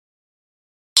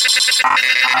Hello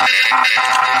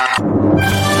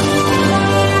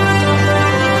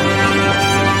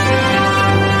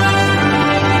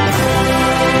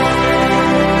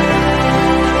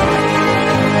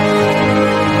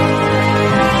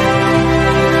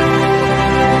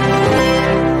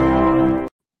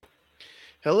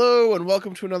and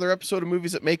welcome to another episode of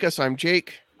Movies That Make Us. I'm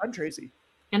Jake. I'm Tracy.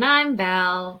 And I'm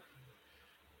Val.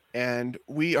 And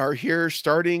we are here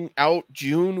starting out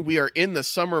June. We are in the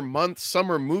summer months.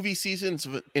 Summer movie season's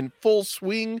in full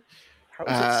swing. How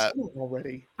is it summer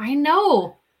already? I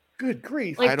know. Good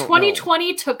grief. Like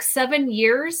 2020 took 7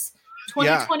 years.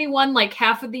 2021, like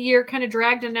half of the year kind of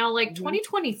dragged. And now like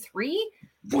 2023,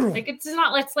 like it's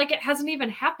like it hasn't even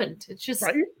happened. It's just...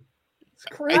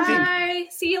 Right? Bye.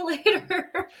 See you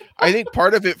later. I think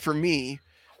part of it for me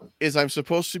is I'm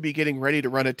supposed to be getting ready to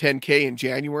run a 10K in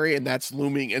January, and that's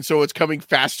looming. And so it's coming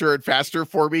faster and faster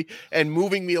for me and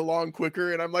moving me along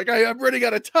quicker. And I'm like, I'm running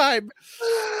out of time.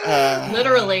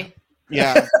 Literally.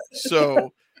 Yeah.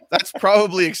 So that's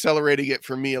probably accelerating it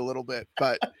for me a little bit.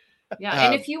 But yeah.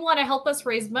 And if you want to help us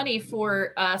raise money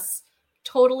for us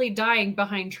totally dying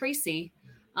behind Tracy,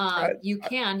 you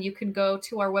can go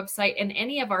to our website and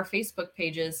any of our Facebook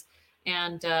pages,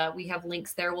 and we have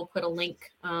links there. We'll put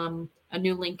a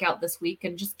new link out this week,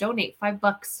 and just donate.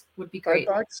 $5 would be great.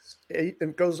 $5.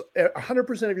 It goes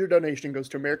 100% of your donation goes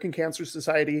to American Cancer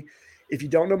Society. If you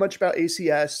don't know much about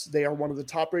ACS, they are one of the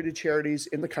top rated charities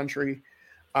in the country.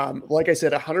 Like I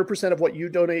said, 100% of what you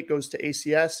donate goes to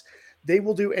ACS. They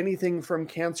will do anything from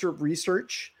cancer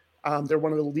research. They're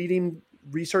one of the leading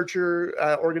researcher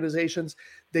organizations.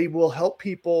 They will help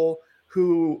people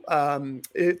who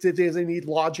if they need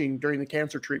lodging during the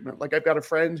cancer treatment. Like I've got a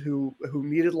friend who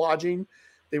needed lodging.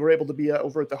 They were able to be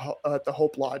over at the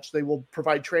Hope Lodge. They will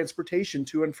provide transportation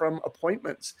to and from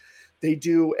appointments. They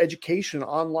do education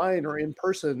online or in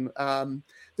person.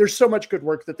 There's so much good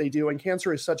work that they do, and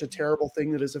cancer is such a terrible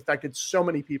thing that has affected so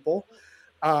many people.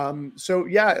 So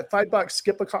yeah, $5,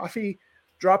 skip a coffee,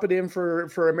 drop it in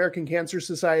for American Cancer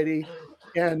Society.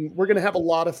 And we're going to have a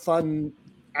lot of fun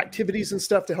activities and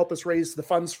stuff to help us raise the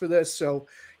funds for this. So,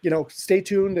 stay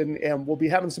tuned and we'll be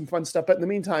having some fun stuff. But in the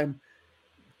meantime,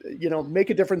 make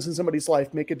a difference in somebody's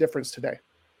life. Make a difference today.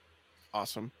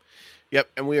 Awesome. Yep.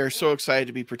 And we are so excited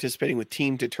to be participating with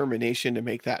Team Determination to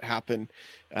make that happen.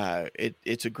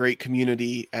 It's a great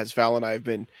community. As Val and I have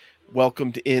been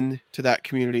welcomed into that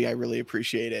community, I really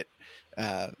appreciate it.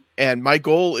 And my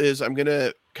goal is I'm going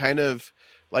to kind of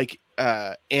like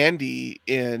Andy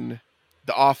in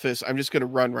The Office. I'm just going to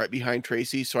run right behind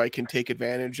Tracy so I can take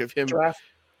advantage of him.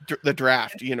 The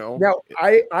draft, Now,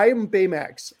 I am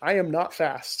Baymax. I am not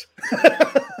fast.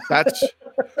 That's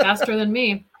faster than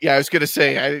me. Yeah, I was going to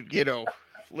say,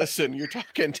 listen, you're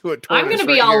talking to a tortoise. I'm going to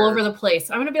be right all here. over the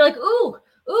place. I'm going to be like, ooh.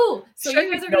 So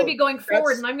you guys are going to be going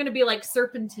forward, and I'm going to be like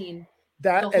serpentine.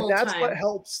 That's time. what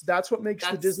helps. That's what makes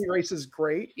the Disney races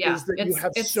great. Yeah, is that you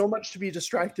have so much to be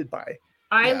distracted by.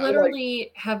 I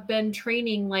literally have been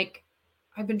training, like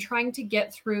I've been trying to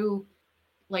get through,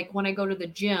 like when I go to the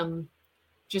gym,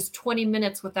 just 20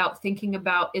 minutes without thinking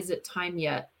about, is it time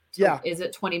yet? Is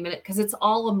it 20 minutes? Because it's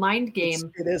all a mind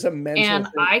game. It is a mental and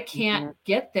thing. I can't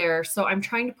get there. So I'm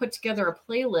trying to put together a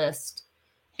playlist.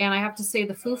 And I have to say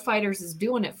the Foo Fighters is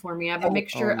doing it for me. I have a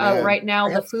mixture of right now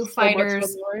the Foo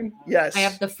Fighters. Yes. I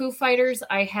have the Foo Fighters.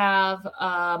 I have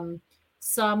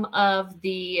some of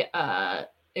the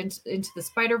into the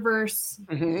Spider-Verse.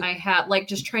 Mm-hmm. I have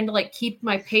just trying to keep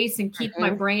my pace and keep my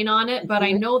brain on it. But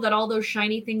I know that all those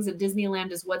shiny things at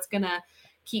Disneyland is what's gonna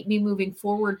keep me moving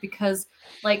forward, because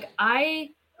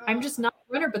I'm just not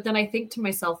a runner. But then I think to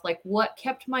myself, what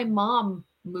kept my mom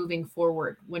moving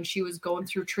forward when she was going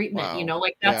through treatment? Wow.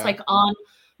 That's on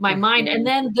my mind. And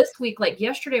then this week,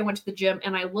 yesterday, I went to the gym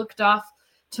and I looked off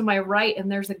to my right,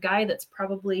 and there's a guy that's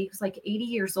probably 80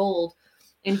 years old.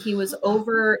 And he was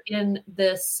over in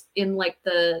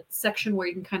the section where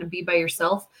you can kind of be by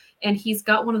yourself. And he's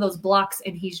got one of those blocks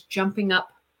and he's jumping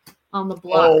up on the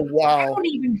block. Oh, wow. I don't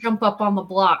even jump up on the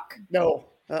block. No.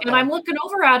 And I'm looking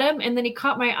over at him, and then he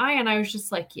caught my eye, and I was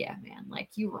just like, yeah, man,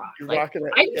 you rock. I can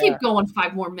keep going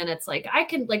 5 more minutes. I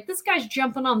can, this guy's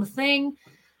jumping on the thing.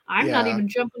 I'm not even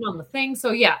jumping on the thing.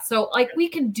 So yeah. So we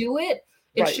can do it.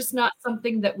 It's just not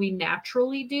something that we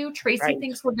naturally do. Tracy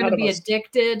thinks we're going to be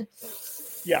addicted.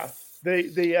 Yeah.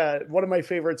 One of my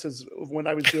favorites is when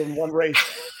I was doing one race,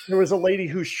 there was a lady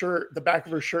whose shirt, the back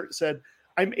of her shirt said,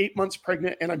 "I'm 8 months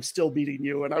pregnant and I'm still beating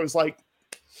you." And I was like,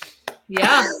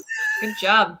 yeah, good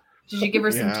job. Did you give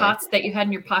her some tots that you had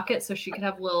in your pocket so she could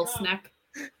have a little snack?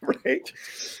 Right.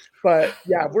 But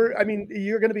yeah,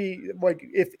 you're going to be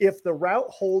if the route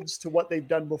holds to what they've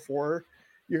done before,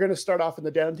 You're going to start off in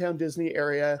the downtown Disney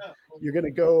area. You're going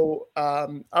to go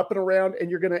up and around,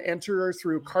 and you're going to enter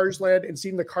through Cars Land and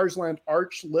seeing the Cars Land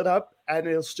arch lit up, and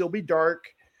it'll still be dark.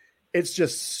 It's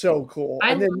just so cool.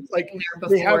 And then like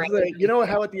they have the, you know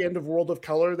how at the end of World of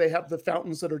Color, they have the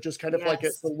fountains that are just kind of like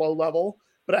at the low level,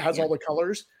 but it has all the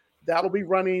colors. That'll be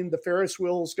running. The Ferris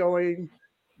wheel's going.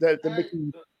 The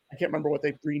Mickey, I can't remember what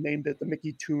they renamed it, the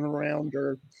Mickey Toon Around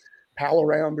or Pal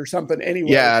Around or something. Anyway.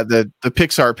 Yeah, the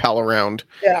Pixar Pal Around.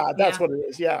 Yeah, that's what it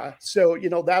is. Yeah. So, you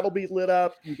know, that'll be lit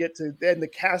up. You get to, then the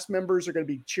cast members are going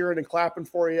to be cheering and clapping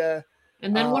for you.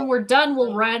 And then when we're done,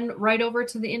 we'll run right over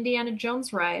to the Indiana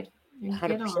Jones ride.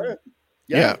 100%.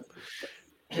 Yeah.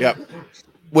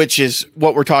 Which is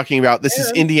what we're talking about. This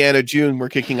is Indiana June. We're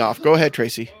kicking off. Go ahead,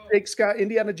 Tracy. Jake's got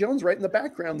Indiana Jones right in the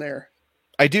background there.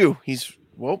 I do. He's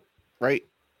right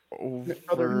over.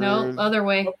 Other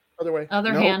way. Other way.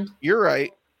 Other hand. You're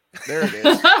right. There it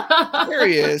is. There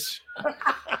he is.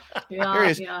 There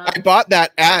he is. I bought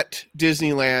that at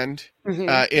Disneyland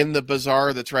in the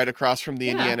bazaar that's right across from the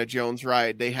Indiana Jones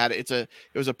ride. They had it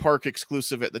was a park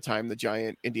exclusive at the time, the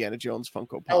giant Indiana Jones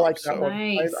Funko Pop. I like that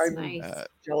one. Nice, I'm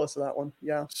jealous of that one.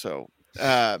 Yeah. So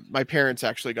my parents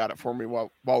actually got it for me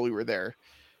while we were there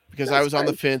because I was on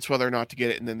the fence whether or not to get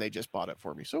it, and then they just bought it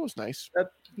for me. So it was nice.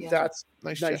 That's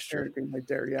nice gesture right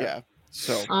there. Yeah.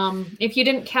 So if you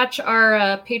didn't catch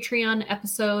our Patreon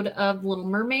episode of Little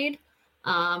Mermaid,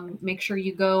 make sure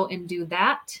you go and do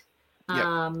that.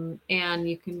 And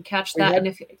you can catch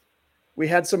that. We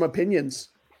had some opinions.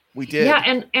 We did. Yeah,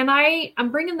 and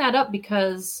I'm bringing that up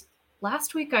because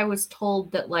last week I was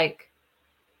told that like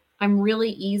I'm really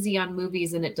easy on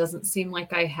movies and it doesn't seem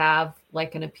like I have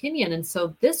like an opinion. And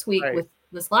so this week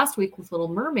last week with Little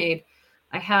Mermaid,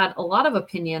 I had a lot of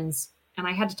opinions and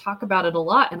I had to talk about it a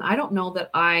lot. And I don't know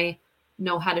that I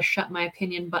know how to shut my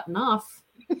opinion button off.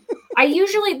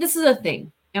 This is a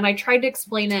thing, and I tried to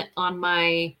explain it on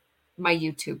my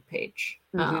YouTube page,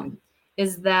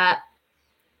 is that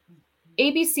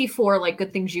ABC4, like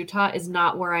Good Things Utah, is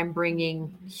not where I'm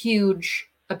bringing huge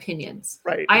opinions.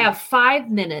 Right. I have 5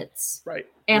 minutes. Right.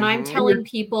 And I'm telling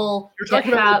people you're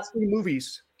talking about 3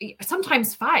 movies.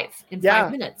 Sometimes 5 in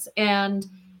 5 minutes.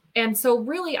 And so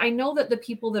really, I know that the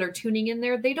people that are tuning in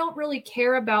there, they don't really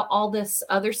care about all this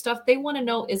other stuff. They want to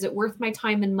know, is it worth my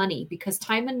time and money? Because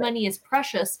time and money is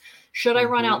precious. Should I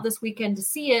run out this weekend to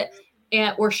see it?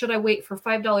 Or should I wait for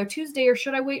 $5 Tuesday? Or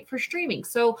should I wait for streaming?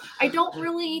 So I don't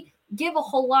really give a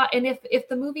whole lot. And if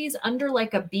the movie's under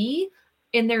like a B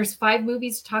and there's 5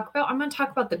 movies to talk about, I'm going to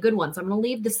talk about the good ones. I'm going to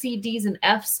leave the C, Ds, and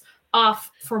Fs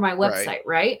off for my website,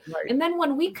 right? And then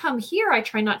when we come here, I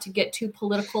try not to get too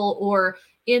political or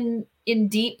in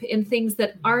deep in things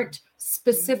that aren't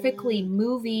specifically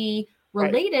movie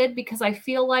related, because I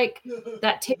feel like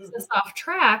that takes us off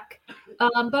track.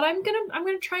 But I'm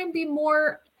gonna try and be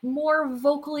more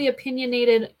vocally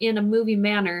opinionated in a movie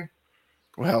manner.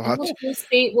 Well,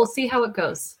 we'll see how it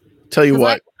goes. Tell you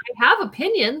what, I have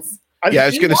opinions. I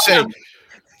was going to say,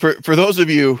 for those of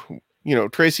you,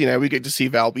 Tracy and I, we get to see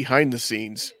Val behind the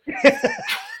scenes.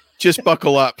 Just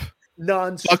buckle up.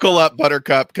 Buckle up,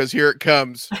 Buttercup, because here it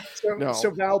comes. So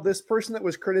Val, this person that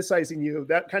was criticizing you,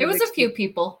 that kind of it was a few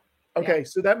people. Okay,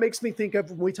 so that makes me think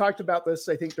of when we talked about this,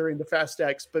 I think during the Fast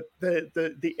X, but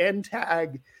the end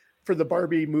tag for the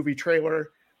Barbie movie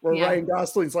trailer where Ryan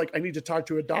Gosling's like, I need to talk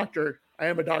to a doctor. I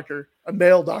am a doctor, a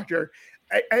male doctor.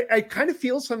 I kind of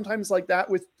feel sometimes like that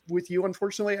with you,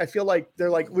 unfortunately. I feel like they're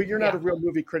like, well, you're not a real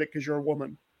movie critic because you're a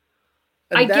woman.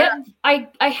 And I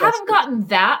haven't gotten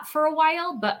that for a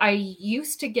while, but I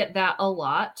used to get that a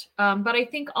lot. But I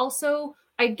think also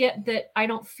I get that I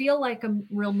don't feel like a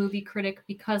real movie critic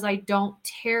because I don't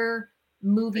tear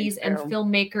movies and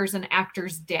filmmakers and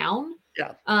actors down.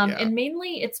 And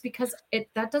mainly it's because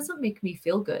that doesn't make me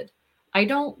feel good. I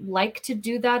don't like to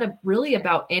do that really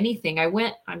about anything. I'm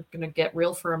going to get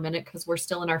real for a minute because we're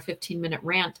still in our 15-minute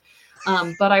rant.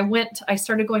 But I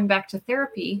started going back to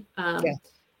therapy.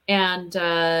 And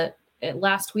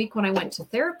last week when I went to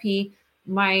therapy,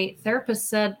 my therapist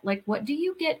said, like, what do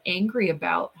you get angry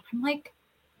about? I'm like,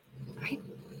 I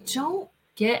don't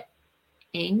get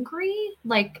angry.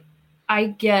 Like, I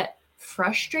get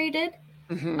frustrated.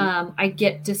 I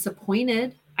get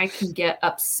disappointed. I can get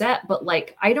upset, but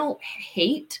like, I don't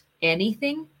hate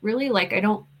anything really. Like, I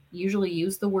don't usually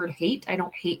use the word hate. I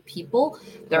don't hate people.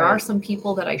 There are some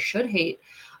people that I should hate.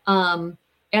 And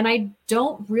I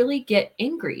don't really get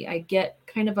angry. I get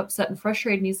kind of upset and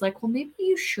frustrated. And he's like, well, maybe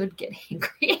you should get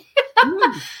angry.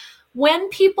 When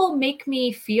people make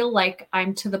me feel like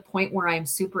I'm to the point where I'm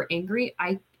super angry,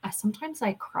 I sometimes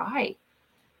I cry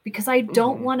because I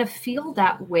don't want to feel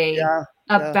that way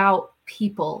about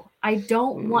people. I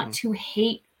don't want to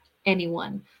hate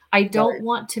anyone. I don't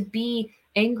want to be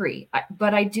angry,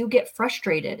 but I do get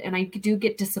frustrated and I do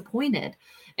get disappointed.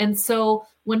 And so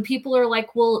when people are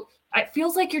like, well, it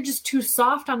feels like you're just too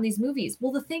soft on these movies.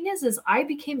 Well, the thing is I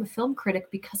became a film critic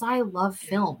because I love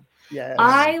film. Yes.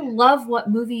 I love what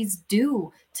movies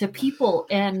do to people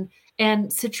and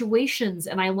situations.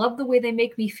 And I love the way they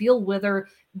make me feel, whether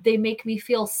they make me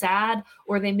feel sad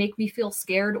or they make me feel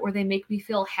scared or they make me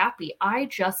feel happy. I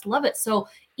just love it. So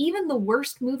even the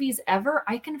worst movies ever,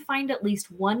 I can find at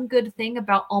least one good thing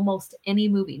about almost any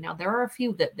movie. Now, there are a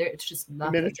few that it's just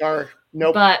nothing. Minotaur.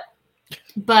 Nope.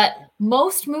 But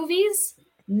most movies,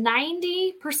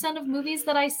 90% of movies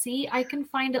that I see, I can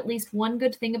find at least one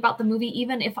good thing about the movie,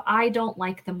 even if I don't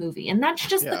like the movie. And that's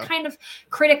just the kind of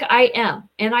critic I am.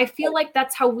 And I feel like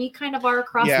that's how we kind of are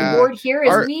across the board here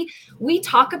is we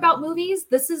talk about movies.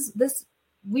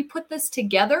 We put this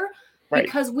together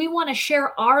because we want to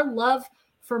share our love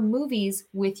for movies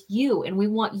with you. And we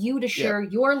want you to share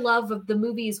your love of the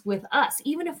movies with us.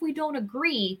 Even if we don't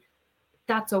agree,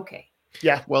 that's okay.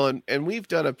 Yeah. Well, and we've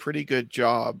done a pretty good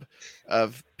job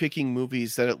of picking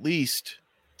movies that at least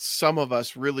some of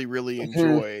us really, really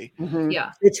enjoy. Mm-hmm.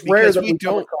 Yeah. It's rare that we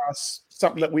come across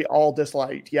something that we all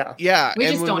disliked. Yeah. Yeah. We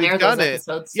just don't air those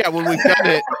episodes. Yeah. When we've done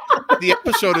it, the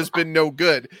episode has been no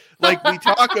good. Like we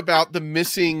talk about the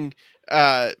missing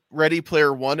Ready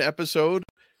Player One episode.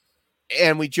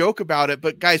 And we joke about it,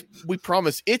 but guys, we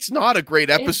promise it's not a great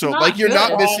episode. Like you're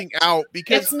not missing out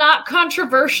because it's not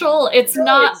controversial. It's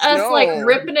not us like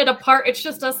ripping it apart. It's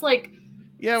just us like,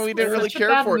 yeah, we didn't really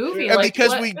care for it. And like,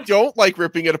 because we don't like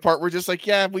ripping it apart, we're just like,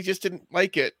 yeah, we just didn't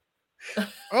like it.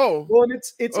 Oh, well, and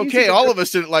it's okay. All of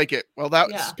us didn't like it. Well,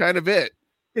 that's kind of it.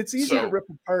 It's easy to rip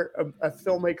apart a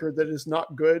filmmaker that is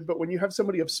not good, but when you have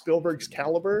somebody of Spielberg's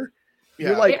caliber.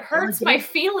 Yeah. Like, it hurts my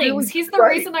feelings. He's the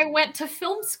reason I went to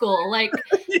film school. Like,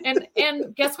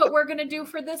 and guess what we're gonna do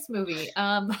for this movie?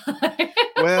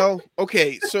 Well,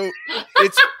 okay, so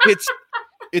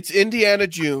it's Indiana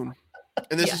June,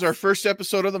 and this is our first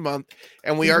episode of the month,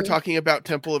 and we are talking about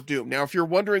Temple of Doom. Now, if you're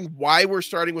wondering why we're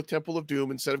starting with Temple of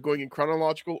Doom instead of going in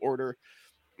chronological order,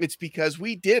 it's because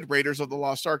we did Raiders of the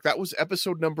Lost Ark. That was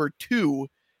episode number 2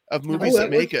 of Movies That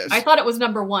Make Us. I thought it was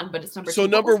number 1, but it's number 2. So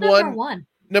number one.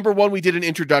 Number 1, we did an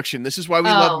introduction. This is why we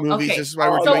love movies. Okay. This is why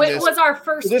we're doing this. So it was our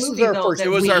first movie, It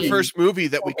was our first movie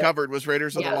that we covered was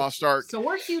Raiders of the Lost Ark. So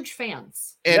we're huge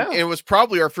fans. And it was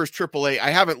probably our first AAA. I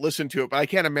haven't listened to it, but I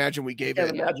can't imagine we gave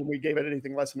it. Imagine we gave it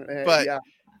anything less than it. But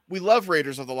we love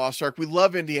Raiders of the Lost Ark. We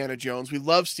love Indiana Jones. We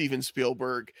love Steven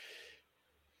Spielberg.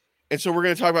 And so we're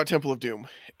going to talk about Temple of Doom.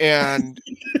 And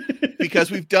because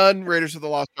we've done Raiders of the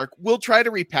Lost Ark, we'll try to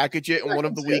repackage it in one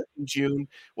of the weeks in June.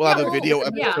 We'll have a video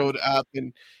episode up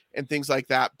and things like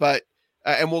that. But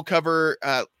and we'll cover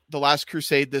The Last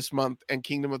Crusade this month and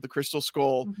Kingdom of the Crystal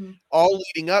Skull. All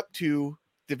leading up to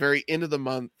the very end of the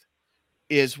month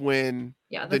is when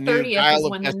the 30th is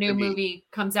when the new movie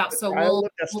comes out. So we'll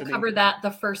cover that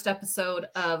the first episode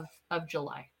of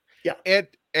July. Yeah.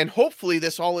 And hopefully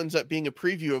this all ends up being a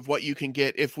preview of what you can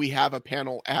get if we have a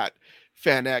panel at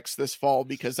FanX this fall,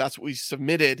 because that's what we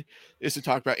submitted, is to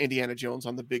talk about Indiana Jones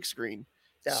on the big screen.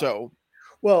 Yeah. So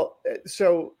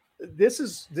this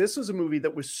is a movie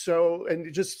that was so,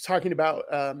 and just talking about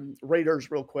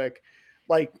Raiders real quick,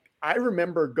 like I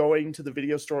remember going to the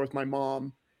video store with my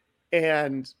mom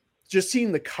and just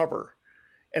seeing the cover,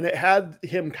 and it had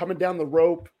him coming down the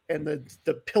rope and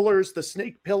the pillars, the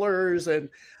snake pillars, and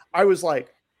I was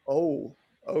like, oh,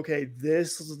 okay,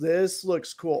 this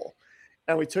looks cool.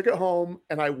 And we took it home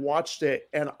and I watched it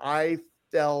and I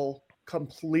fell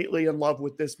completely in love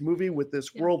with this movie, with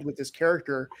this world, with this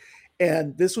character.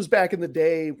 And this was back in the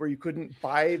day where you couldn't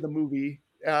buy the movie.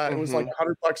 It was like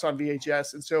 $100 on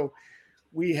VHS. And so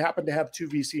we happened to have 2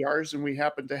 VCRs and we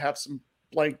happened to have some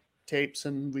blank tapes,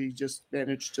 and we just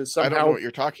managed to somehow. I don't know what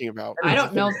you're talking about. I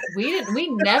don't know. We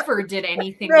never did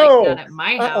anything like that at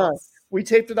my house. We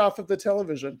taped it off of the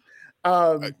television.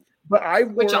 But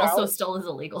which also still is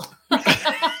illegal.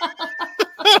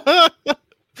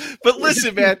 But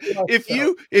listen, man, if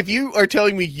you are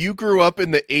telling me you grew up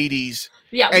in the 80s,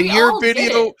 and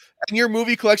your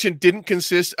movie collection didn't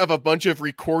consist of a bunch of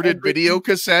recorded video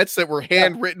cassettes that were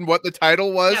handwritten what the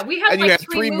title was, we had and you had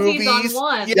 3 movies on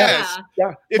one. Yes.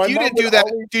 Yeah. If you didn't do that,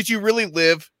 did you really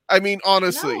live? I mean,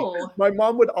 honestly, my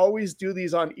mom would always do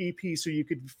these on EP so you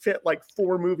could fit like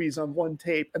 4 movies on one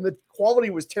tape, and the quality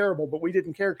was terrible, but we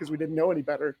didn't care because we didn't know any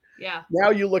better. Yeah. Now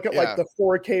you look at like the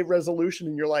 4K resolution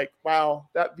and you're like, wow,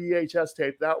 that VHS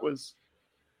tape, that was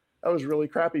really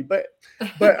crappy. But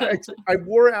I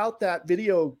wore out that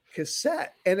video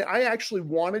cassette, and I actually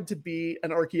wanted to be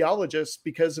an archaeologist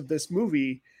because of this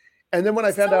movie. And then when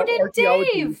I found out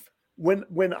archaeology, Dave.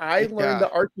 when I learned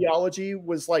that archaeology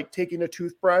was like taking a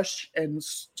toothbrush and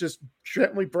just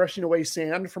gently brushing away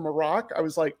sand from a rock, I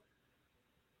was like,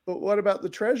 but what about the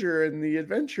treasure and the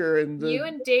adventure and you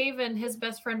and Dave and his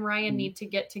best friend Ryan need to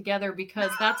get together, because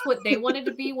that's what they wanted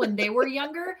to be when they were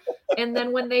younger. And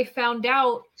then when they found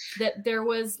out that there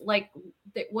was like,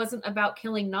 it wasn't about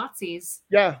killing Nazis.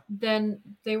 Yeah. Then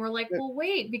they were like, well,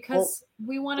 wait, because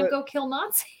we want to go kill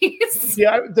Nazis.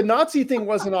 Yeah. The Nazi thing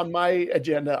wasn't on my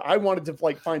agenda. I wanted to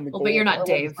like find the gold. But you're not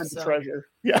Dave. So. The treasure.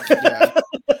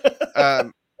 Yeah.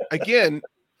 Again,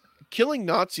 killing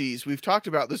Nazis, we've talked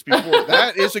about this before.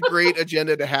 That is a great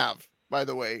agenda to have, by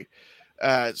the way.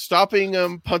 Stopping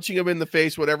them, punching them in the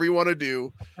face, whatever you want to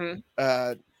do.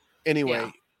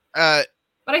 Anyway. But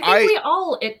I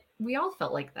think we all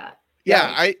felt like that.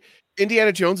 Yeah,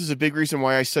 Indiana Jones is a big reason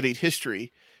why I studied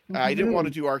history. I didn't want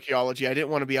to do archaeology. I didn't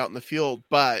want to be out in the field,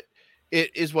 but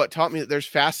it is what taught me that there's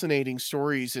fascinating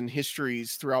stories and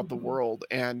histories throughout the world,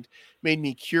 and made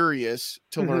me curious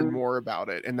to learn more about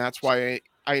it. And that's why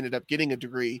I ended up getting a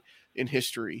degree in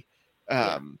history,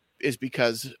 is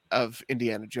because of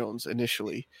Indiana Jones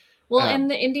initially. Well,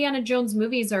 and the Indiana Jones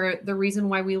movies are the reason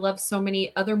why we love so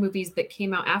many other movies that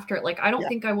came out after it. Like, I don't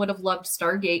think I would have loved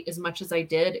Stargate as much as I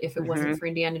did if it wasn't for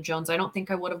Indiana Jones. I don't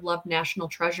think I would have loved National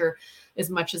Treasure as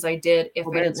much as I did if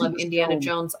I didn't love Indiana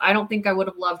Jones. I don't think I would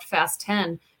have loved Fast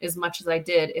 10 as much as I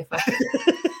did if I...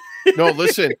 No,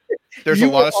 listen, there's a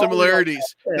lot of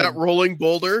similarities. That rolling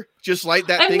boulder, just light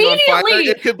that thing on fire.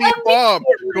 It could be a bomb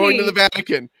going to the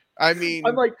Vatican. I mean,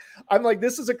 I'm like,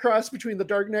 this is a cross between The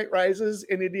Dark Knight Rises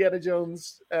and Indiana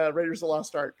Jones, Raiders of the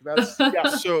Lost Ark. That's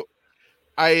So,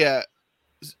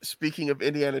 speaking of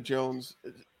Indiana Jones,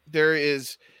 there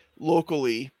is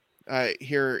locally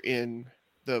here in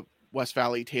the West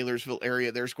Valley, Taylorsville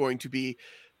area, there's going to be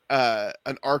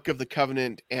an Ark of the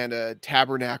Covenant and a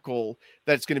tabernacle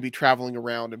that's going to be traveling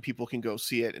around, and people can go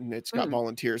see it. And it's got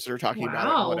volunteers that are talking about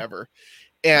it and whatever.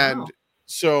 And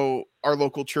so our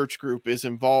local church group is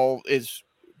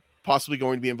possibly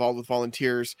going to be involved with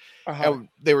volunteers. And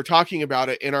they were talking about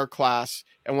it in our class.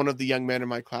 And one of the young men in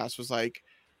my class was like,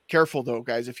 careful though,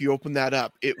 guys, if you open that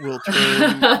up, it will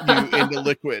turn you into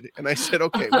liquid. And I said,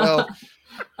 okay, well,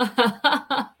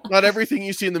 not everything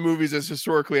you see in the movies is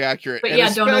historically accurate. But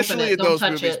and don't open it. In don't those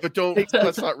touch movies, it. But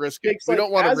let's not risk it. We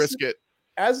don't want to risk it.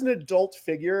 As an adult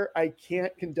figure, I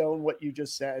can't condone what you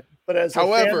just said. But as a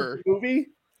fan of the movie,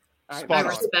 I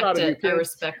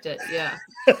respect it. Yeah.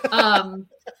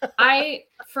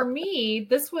 For me,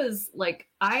 this was like,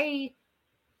 I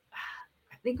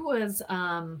think it was,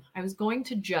 I was going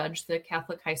to judge the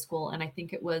Catholic high school, and I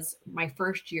think it was my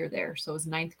first year there. So it was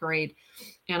 9th grade.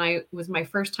 And it was my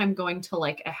first time going to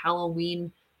like a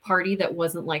Halloween party that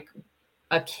wasn't like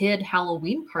a kid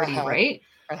Halloween party. Right.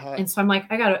 And so I'm like,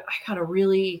 I gotta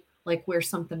really like wear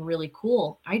something really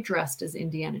cool. I dressed as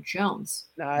Indiana Jones.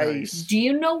 Nice. Do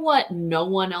you know what no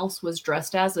one else was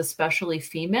dressed as, especially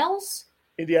females?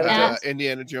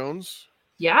 Indiana Jones?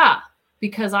 Yeah,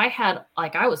 because I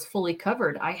was fully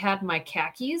covered. I had my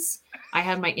khakis, I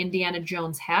had my Indiana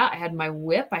Jones hat, I had my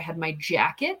whip, I had my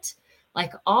jacket,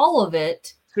 like all of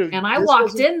it. And I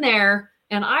walked in there,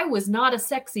 and I was not a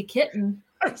sexy kitten.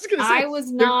 I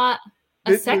was not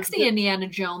a sexy Indiana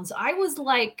Jones. I was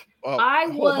like, I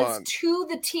was to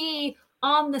the T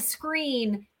on the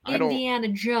screen Indiana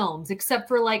Jones, except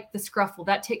for like the scruffle.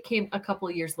 That came a couple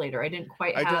of years later. I didn't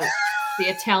quite have the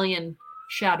Italian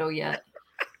shadow yet.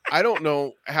 I don't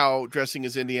know how dressing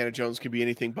as Indiana Jones can be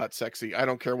anything but sexy. I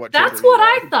don't care what. That's what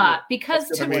I thought, because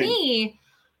to me,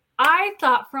 I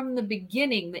thought from the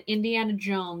beginning that Indiana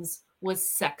Jones was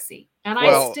sexy. And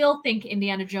I still think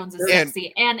Indiana Jones is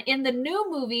sexy. And in the new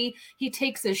movie, he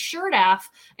takes his shirt off,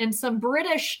 and some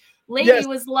British lady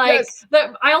was like,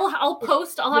 I'll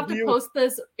have to post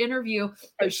this interview.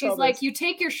 She's like, you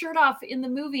take your shirt off in the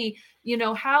movie, you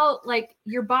know, how like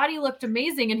your body looked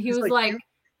amazing. And he was like,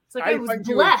 I was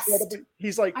blessed.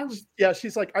 He's like,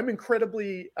 she's like, I'm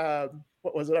incredibly,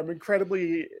 what was it? I'm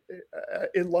incredibly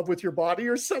in love with your body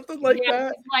or something like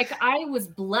that. Like, I was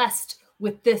blessed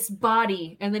with this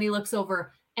body. And then he looks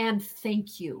over, and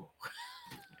thank you.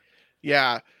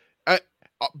 Yeah.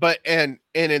 But in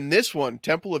this one,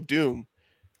 Temple of Doom,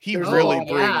 he really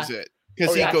brings it,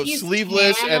 because he goes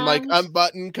sleeveless and like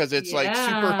unbuttoned, because it's like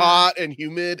super hot and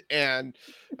humid and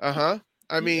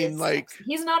I mean, like,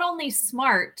 he's not only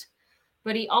smart,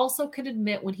 but he also could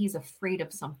admit when he's afraid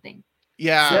of something.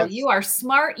 Yeah. So you are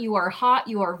smart, you are hot,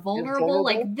 you are vulnerable.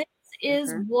 Like, this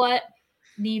is what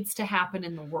needs to happen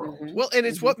in the world. Well, and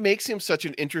it's what makes him such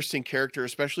an interesting character,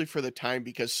 especially for the time,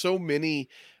 because so many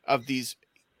of these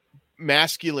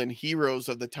masculine heroes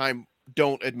of the time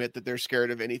don't admit that they're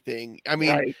scared of anything. I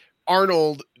mean, Right.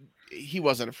 Arnold, he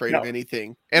wasn't afraid of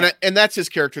anything, and and that's his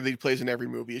character that he plays in every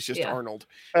movie. It's just Arnold.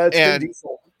 It's Vin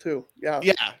Diesel too. Yeah.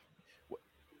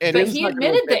 And but he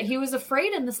admitted that he was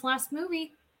afraid in this last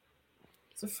movie.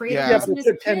 He's afraid of losing his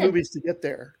it took 10 kid. movies to get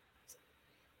there.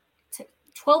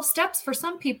 12 steps for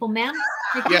some people, man.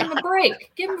 Like, give him a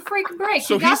break. Give him a freaking break.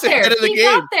 So he's ahead of the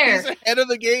game. He's ahead of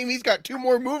the game. He's got 2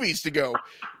 more movies to go.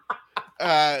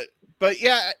 But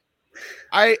yeah,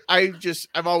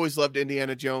 I've always loved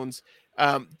Indiana Jones.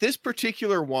 This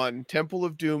particular one, Temple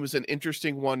of Doom, is an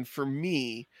interesting one for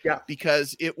me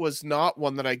because it was not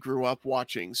one that I grew up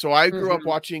watching. So I grew up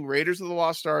watching Raiders of the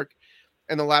Lost Ark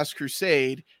and The Last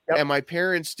Crusade, and my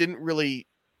parents didn't really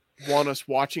want us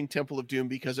watching Temple of Doom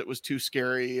because it was too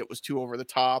scary. It was too over the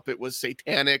top. It was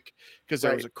satanic because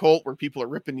there was a cult where people are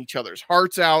ripping each other's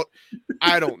hearts out.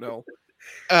 I don't know.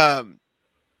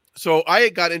 So I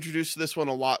got introduced to this one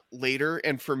a lot later.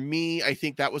 And for me, I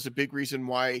think that was a big reason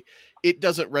why it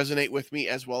doesn't resonate with me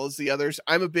as well as the others.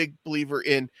 I'm a big believer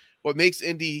in what makes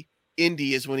Indy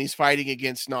is when he's fighting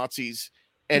against Nazis.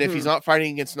 And if he's not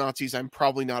fighting against Nazis, I'm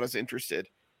probably not as interested.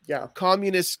 Yeah.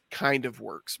 Communist kind of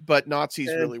works, but Nazis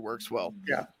really works well.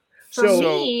 Yeah. For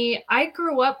me, I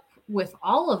grew up with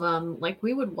all of them. Like,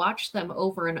 we would watch them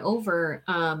over and over.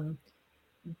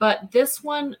 But this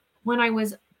one, when I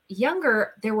was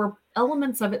younger, there were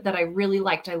elements of it that I really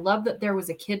liked. I loved that there was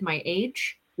a kid my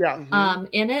age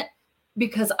in it,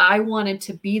 because I wanted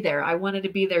to be there. I wanted to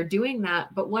be there doing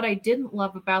that. But what I didn't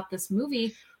love about this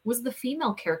movie was the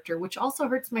female character, which also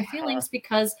hurts my feelings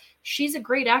because she's a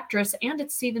great actress and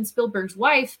it's Steven Spielberg's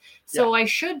wife. So I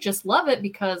should just love it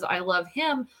because I love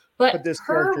him. But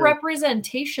her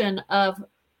representation of,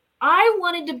 I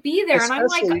wanted to be there, and I'm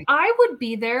like, I would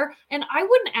be there and I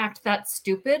wouldn't act that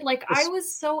stupid. Like, I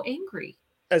was so angry.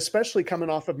 Especially coming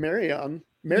off of Marion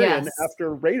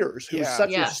after Raiders, who was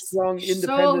such a strong,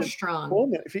 independent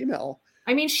female.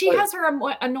 I mean, she has her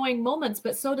annoying moments,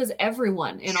 but so does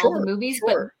everyone in all the movies.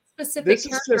 But specific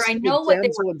character, I know what they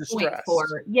were going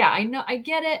for. Yeah, I know. I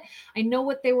get it. I know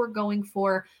what they were going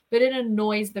for, but it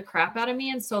annoys the crap out of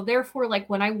me. And so therefore, like,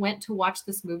 when I went to watch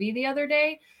this movie the other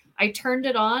day, I turned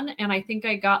it on and I think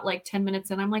I got like 10 minutes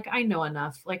and I'm like, I know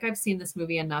enough. Like, I've seen this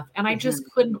movie enough, and I just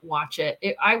couldn't watch it.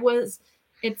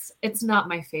 It's not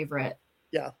my favorite.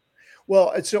 Yeah.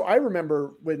 Well, so I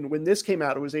remember when this came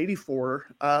out, it was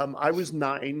 1984. I was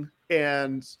 9,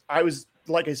 and I was,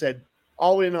 like I said,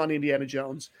 all in on Indiana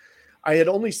Jones. I had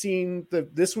only seen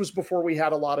this was before we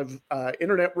had a lot of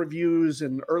internet reviews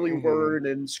and early word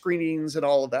and screenings and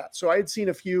all of that. So I had seen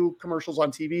a few commercials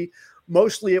on TV.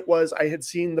 Mostly it was, I had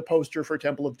seen the poster for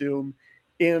Temple of Doom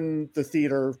in the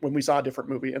theater when we saw a different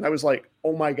movie. And I was like,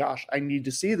 oh my gosh, I need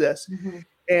to see this.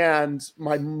 And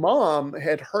my mom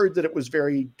had heard that it was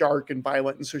very dark and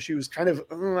violent. And so she was kind of,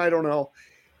 I don't know.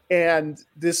 And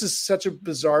this is such a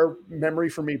bizarre memory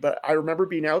for me. But I remember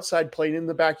being outside playing in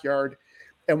the backyard,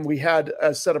 and we had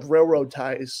a set of railroad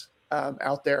ties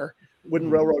out there, wooden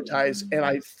railroad ties. And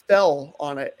I fell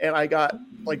on it, and I got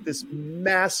like this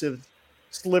massive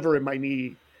sliver in my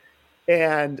knee.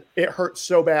 And it hurt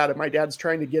so bad. And my dad's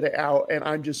trying to get it out, and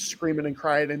I'm just screaming and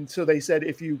crying. And so they said,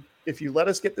 if you let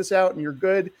us get this out and you're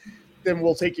good, then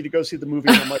we'll take you to go see the movie.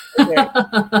 And I'm like,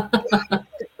 okay.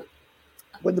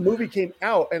 When the movie came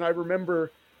out, and I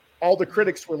remember all the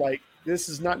critics were like, this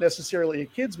is not necessarily a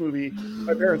kid's movie.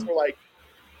 My parents were like,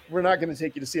 we're not going to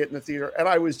take you to see it in the theater. And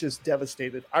I was just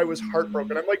devastated. I was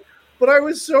heartbroken. I'm like, but I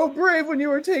was so brave when you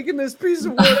were taking this piece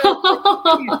of wood.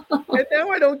 And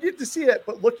now I don't get to see it.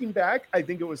 But looking back, I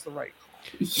think it was the right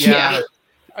call. Yeah.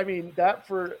 I mean, that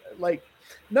for like,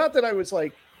 not that I was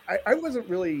like, I wasn't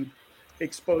really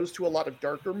exposed to a lot of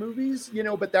darker movies,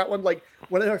 but that one, like,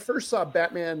 when I first saw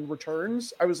Batman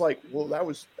Returns, I was like, well, that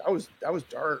was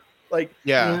dark. Like,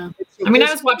 yeah. I mean,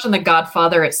 I was watching The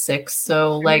Godfather at 6,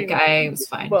 so like, I was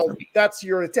fine. Well, that's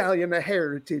your Italian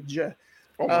heritage.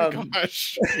 Oh my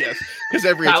gosh! Yes, because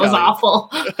every that was awful.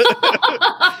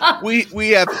 we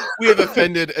have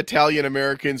offended Italian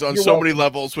Americans on so many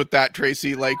levels with that,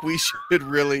 Tracy. Like, we should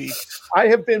really. I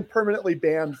have been permanently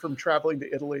banned from traveling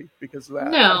to Italy because of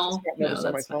that. No, I just got notice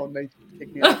on my phone. They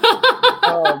kicked me out.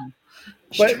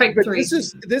 But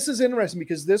this is interesting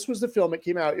because this was the film. It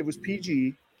came out. It was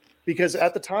PG. Because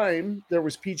at the time there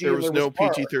was PG. There was no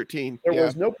PG-13. There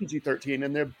was no PG-13,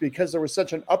 and because there was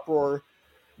such an uproar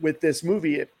with this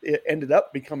movie, it ended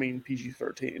up becoming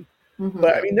PG-13.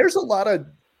 But I mean, there's a lot of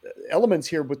elements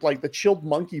here with like the chilled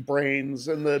monkey brains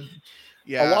and the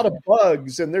Yeah. a lot of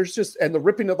bugs, and and the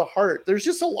ripping of the heart. There's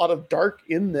just a lot of dark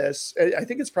in this. I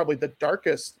think it's probably the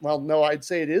darkest. Well, no, I'd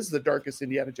say it is the darkest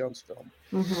Indiana Jones film.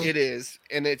 Mhm. It is,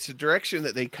 and it's a direction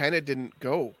that they kind of didn't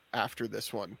go after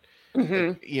this one.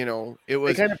 Mhm. You know, it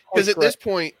was kind of because at this course-correct.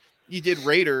 point you did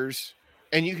Raiders,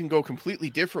 and you can go completely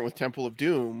different with Temple of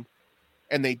Doom,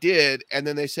 and they did, and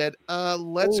then they said,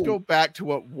 let's Ooh. go back to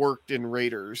what worked in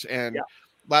Raiders, and Yeah.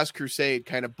 Last Crusade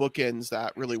kind of bookends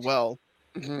that really well.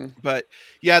 Mhm. But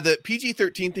yeah, the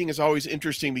PG-13 thing is always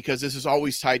interesting because this is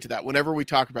always tied to that. Whenever we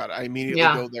talk about it, I immediately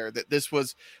Yeah. go there, that this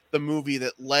was the movie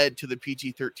that led to the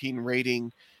PG-13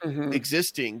 rating Mhm.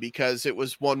 existing, because it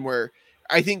was one where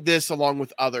I think this, along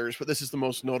with others, but this is the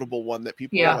most notable one that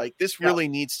people Yeah. are like, this Yeah. really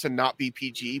needs to not be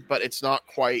PG, but it's not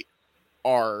quite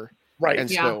R. Right. And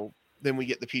Yeah. so then we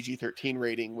get the PG-13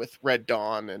 rating with Red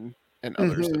Dawn and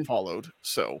others that Mhm. followed.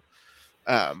 So,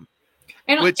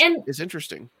 And which and is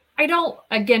interesting. I don't,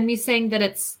 again, me saying that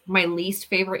it's my least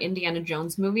favorite Indiana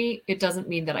Jones movie, it doesn't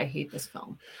mean that I hate this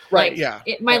film. Right. Like, Yeah.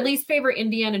 my Right. least favorite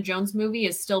Indiana Jones movie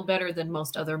is still better than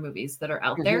most other movies that are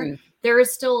out there. Mhm. There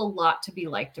is still a lot to be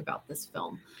liked about this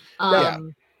film. Yeah.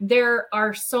 There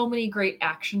are so many great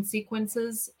action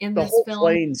sequences in The this whole film.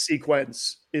 plane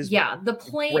sequence is Yeah, the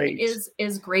plane great.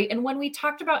 is great. And when we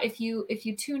talked about, if you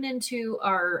tune into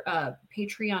our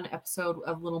Patreon episode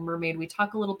of Little Mermaid, we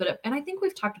talk a little bit of, and I think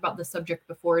we've talked about this subject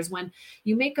before, is when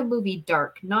you make a movie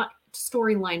dark, not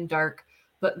storyline dark,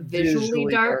 but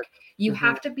visually dark, you Mhm.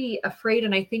 have to be afraid.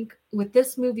 And I think with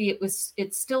this movie,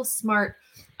 it's still smart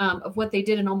of what they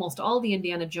did in almost all the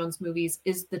Indiana Jones movies,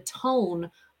 is the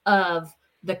tone of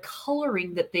the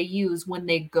coloring that they use when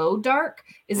they go dark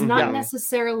is not Mhm.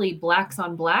 necessarily blacks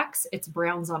on blacks, it's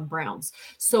browns on browns.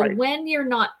 So Right. when you're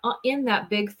not in that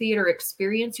big theater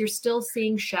experience, you're still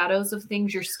seeing shadows of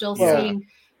things, you're still Yeah. seeing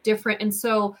different. And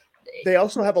so They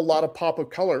also have a lot of pop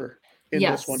of color in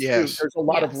Yes. this one too. Yes. There's a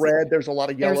lot of Yes. red, there's a lot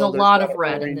of yellow, there's a lot of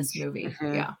red in this orange. movie.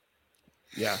 Mhm. Yeah.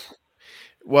 Yeah.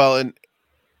 Well, and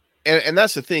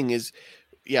that's the thing is,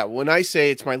 yeah, when I say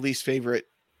it's my least favorite,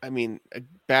 I mean, a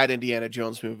bad Indiana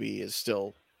Jones movie is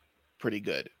still pretty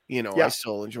good. You know, Yeah. I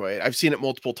still enjoy it. I've seen it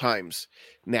multiple times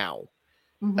now.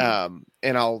 Mhm.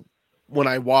 And when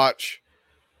I watch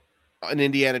an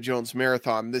Indiana Jones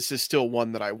marathon, this is still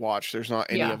one that I watch. There's not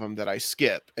any Yeah. of them that I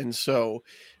skip. And so,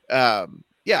 yeah,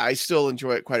 I still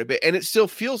enjoy it quite a bit. And it still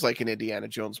feels like an Indiana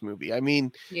Jones movie. I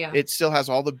mean, Yeah. it still has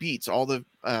all the beats, all the,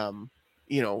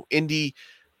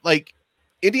 like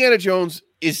Indiana Jones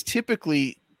is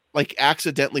typically like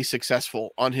accidentally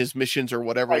successful on his missions or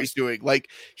whatever Right. he's doing. Like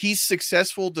he's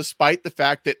successful despite the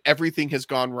fact that everything has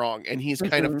gone wrong and he's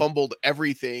kind of Mhm. fumbled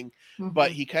everything,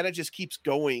 but Mhm. he kind of just keeps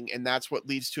going, and that's what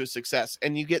leads to a success.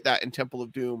 And you get that in Temple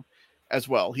of Doom as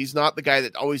well. He's not the guy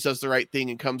that always does the right thing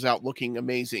and comes out looking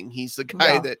amazing. He's the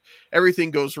guy Yeah. that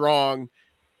everything goes wrong,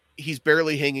 he's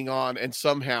barely hanging on, and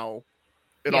somehow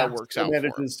it Yeah. all works Still out for him.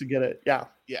 manages to get it. Yeah.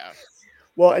 Yeah.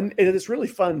 Well, and it's really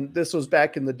fun. This was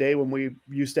back in the day when we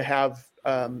used to have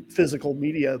physical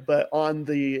media, but on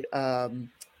the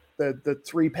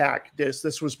 3-pack disc,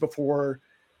 this was before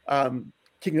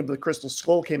Kingdom of the Crystal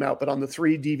Skull came out, but on the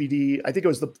 3 DVD, I think it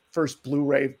was the first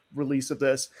Blu-ray release of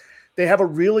this, they have a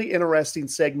really interesting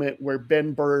segment where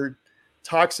Ben Burtt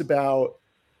talks about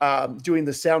doing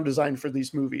the sound design for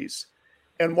these movies.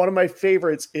 And one of my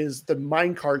favorites is the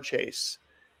minecart chase.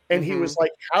 And he was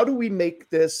like, how do we make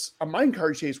this a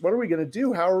minecart chase? What are we going to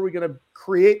do? How are we going to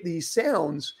create these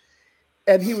sounds?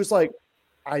 And he was like,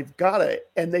 I've got it.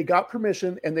 And they got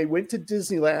permission and they went to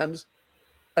Disneyland.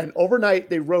 And overnight,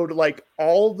 they rode like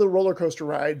all the roller coaster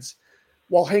rides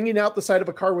while hanging out the side of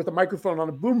a car with a microphone on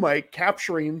a boom mic,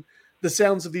 capturing the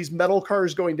sounds of these metal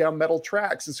cars going down metal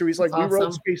tracks. And so he's like, That's we rode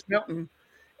awesome. Space Mountain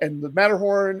and the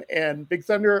Matterhorn and Big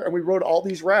Thunder, and we rode all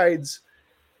these rides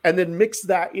and then mixed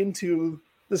that into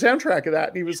the soundtrack of that.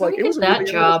 And he was like, Let it me was get a that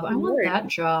really job. I interesting want night. that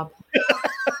job.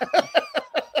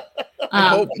 I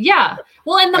hope. Yeah.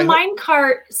 Well, and the I hope-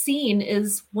 minecart scene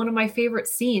is one of my favorite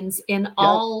scenes in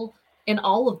all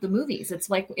of the movies. It's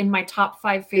like in my top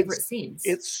 5 favorite scenes.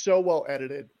 It's so well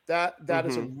edited. That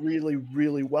is a Mm-hmm. really,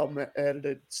 really well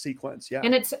edited sequence. Yeah.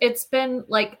 And it's been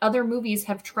like other movies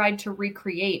have tried to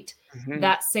recreate Mhm.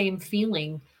 that same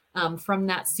feeling from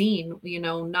that scene,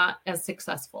 not as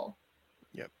successful.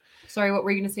 Yep. Sorry, what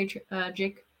were you going to say,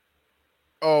 Jake?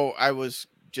 Oh, I was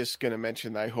just gonna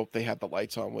mention that I hope they had the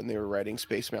lights on when they were riding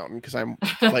Space Mountain, because I'm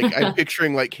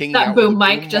picturing like hanging That out boom with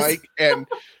a mic just- mic, and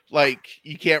like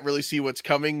you can't really see what's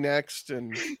coming next,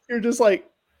 and You're just like,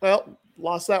 well,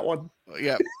 lost that one.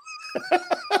 yeah,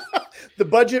 The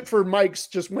budget for mics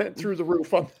just went through the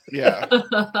roof on. yeah.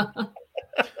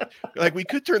 Like, we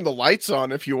could turn the lights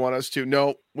on if you want us to.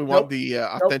 No, we want the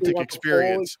authentic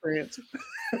experience.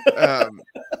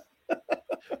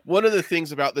 One of the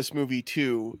things about this movie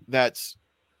too that's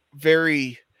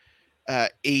very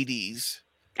 80s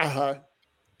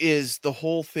is the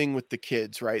whole thing with the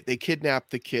kids, right? They kidnap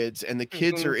the kids and the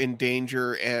kids are in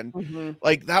danger, and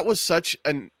like that was such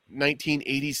a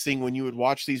 1980s thing when you would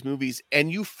watch these movies and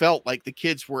you felt like the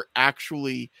kids were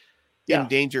actually in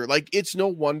danger. Like, it's no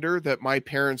wonder that my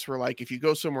parents were like, if you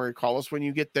go somewhere, call us when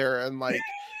you get there. And like,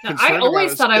 I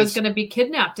always thought I was going to be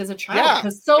kidnapped as a child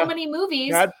because so many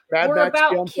movies were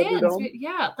about kids.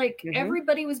 Like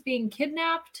everybody was being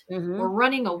kidnapped or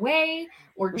running away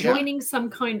or joining some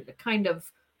kind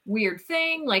of weird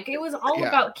thing. Like, it was all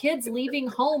about kids leaving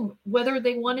home, whether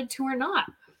they wanted to or not.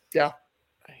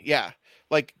 Yeah.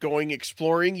 Like going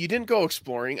exploring. You didn't go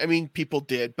exploring. I mean, people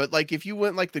did, but like if you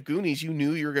went like the Goonies, you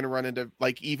knew you were going to run into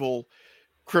like evil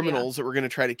criminals that were going to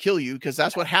try to kill you, because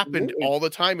that's what happened all the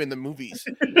time in the movies.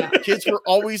 Kids were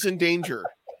always in danger.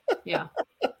 Yeah.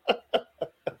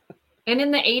 And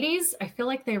in the 80s, I feel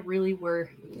like they really were.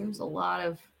 There was a lot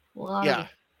of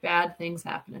bad things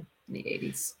happening in the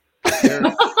 80s.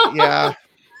 Yeah.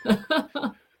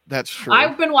 That's true.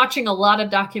 I've been watching a lot of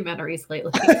documentaries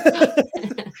lately.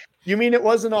 You mean it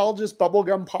wasn't all just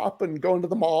bubblegum pop and going to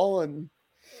the mall and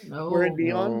wearing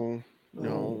neon?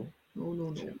 No.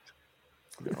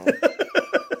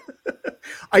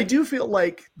 I do feel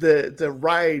like the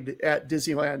ride at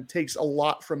Disneyland takes a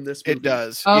lot from this movie. It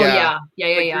does. Oh yeah.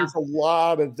 There's a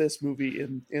lot of this movie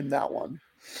in that one.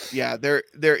 Yeah, there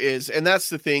is. And that's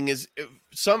the thing is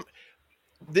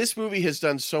this movie has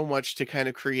done so much to kind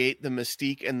of create the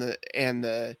mystique and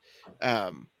the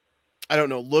I don't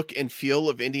know, look and feel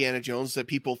of Indiana Jones that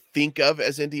people think of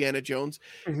as Indiana Jones.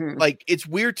 Like, it's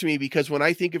weird to me because when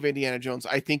I think of Indiana Jones,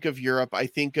 I think of Europe, I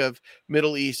think of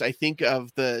Middle East, I think of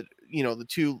the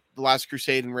Last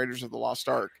Crusade and Raiders of the Lost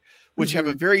Ark, which have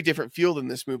a very different feel than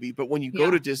this movie. But when you go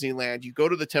to Disneyland, you go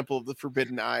to the Temple of the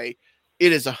Forbidden Eye,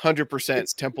 it is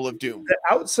 100% Temple of Doom. The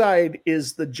outside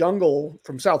is the jungle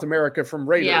from South America from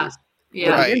Raiders.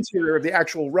 Yeah. The interior of the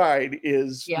actual ride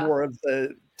is more of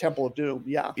the Temple of Doom.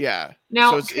 Yeah.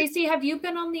 Now, so Tracy, have you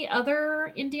been on the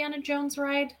other Indiana Jones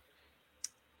ride?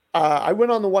 I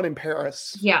went on the one in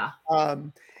Paris. Yeah.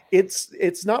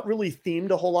 It's not really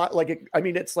themed a whole lot. Like,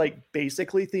 it's like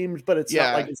basically themed, but it's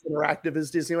not like as interactive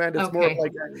as Disneyland. It's more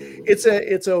like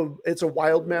it's a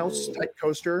Wild Mouse type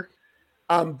coaster.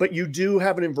 But you do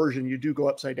have an inversion. You do go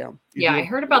upside down. I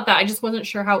heard about that. I just wasn't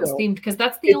sure how it was themed because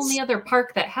that's the only other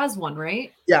park that has one,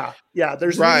 right? Yeah.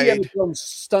 There's an Indiana Jones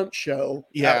stunt show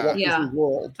at Walt Disney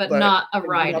World, but not a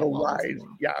ride. Not a ride.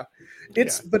 Yeah.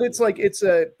 But it's like it's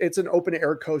an open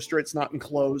air coaster. It's not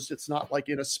enclosed. It's not like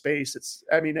in a space.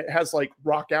 It has like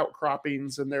rock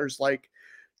outcroppings and there's like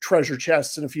treasure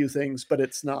chests and a few things, but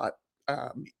it's not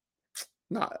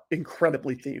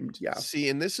incredibly themed. Yeah. See,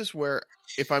 and this is where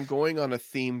if I'm going on a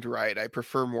themed ride, I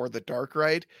prefer more the dark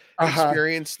ride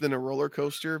experience than a roller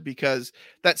coaster, because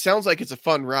that sounds like it's a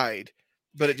fun ride,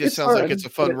 but it just sounds like it's a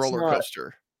fun roller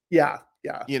coaster. Yeah.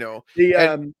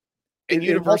 And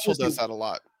Universal does that a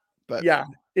lot. But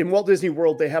in Walt Disney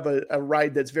World, they have a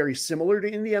ride that's very similar to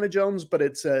Indiana Jones, but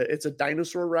it's a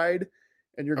dinosaur ride.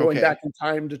 And you're going back in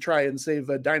time to try and save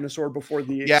a dinosaur before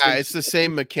the extinction. It's the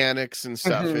same mechanics and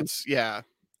stuff. It's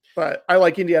But I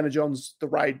like Indiana Jones the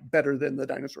ride better than the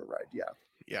dinosaur ride.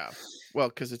 Yeah. Well,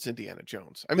 because it's Indiana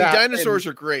Jones. I mean, dinosaurs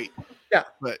are great. Yeah.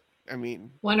 But I mean,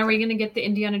 when are we going to get the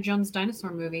Indiana Jones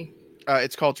dinosaur movie?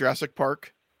 It's called Jurassic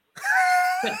Park.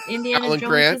 But Indiana Jones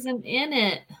Grant isn't in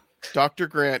it. Dr.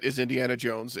 Grant is Indiana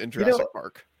Jones in Jurassic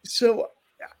Park. So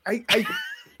I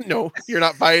no, you're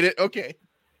not buying it. Okay.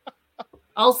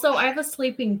 Also, I have a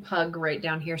sleeping pug right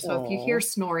down here, so if you hear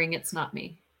snoring, it's not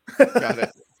me. Got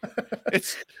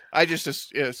it. I just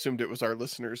assumed it was our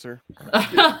listeners there.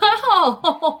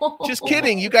 Just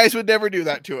kidding. You guys would never do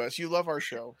that to us. You love our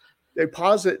show. They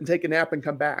pause it and take a nap and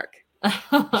come back.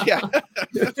 Yeah.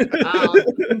 Wow,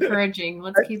 encouraging.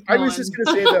 Let's keep going. I was just going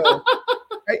to say though,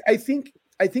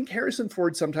 I think Harrison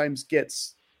Ford sometimes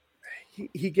gets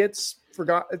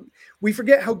forgotten. We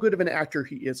forget how good of an actor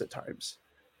he is at times.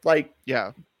 Like,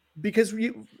 because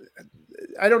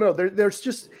I don't know. There's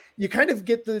just, you kind of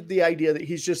get the idea that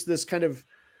he's just this kind of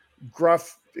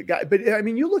gruff guy. But I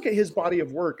mean, you look at his body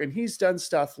of work and he's done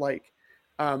stuff like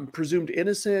Presumed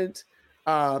Innocent,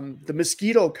 The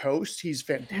Mosquito Coast. He's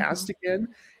fantastic in.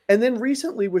 And then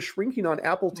recently was Shrinking on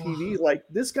Apple TV. Like,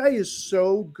 this guy is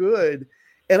so good.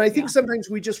 And I think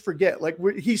sometimes we just forget, like,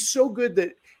 he's so good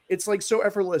that it's like so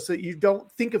effortless that you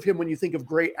don't think of him when you think of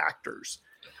great actors.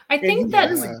 I think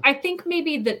Yeah. I think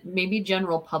maybe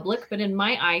general public, but in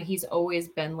my eye, he's always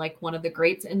been like one of the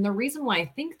greats. And the reason why I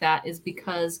think that is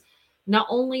because not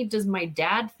only does my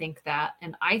dad think that,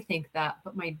 and I think that,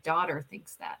 but my daughter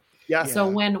thinks that. Yeah. So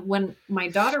when my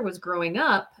daughter was growing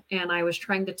up and I was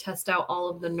trying to test out all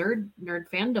of the nerd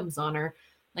fandoms on her,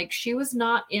 like she was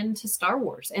not into Star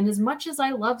Wars. And as much as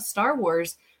I love Star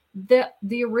Wars,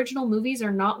 the original movies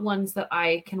are not ones that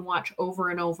I can watch over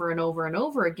and over and over and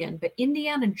over again. But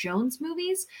Indiana Jones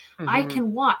movies, I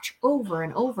can watch over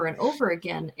and over and over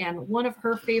again. And one of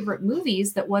her favorite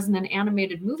movies that wasn't an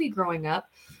animated movie growing up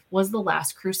was The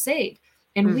Last Crusade.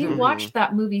 And we watched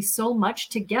that movie so much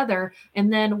together.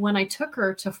 And then when I took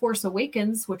her to Force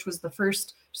Awakens, which was the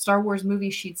first Star Wars movie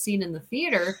she'd seen in the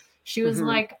theater, she was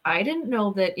like, I didn't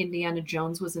know that Indiana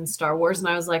Jones was in Star Wars. And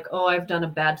I was like, oh, I've done a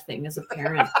bad thing as a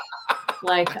parent.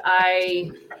 Like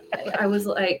I was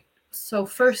like, so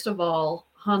first of all,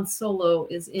 Han Solo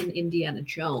is in Indiana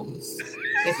Jones.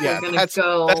 If Yeah, we're gonna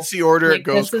go, that's the order like, it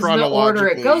goes this is the chronologically.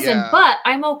 order it goes yeah. in. But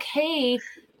I'm okay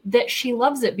that she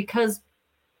loves it because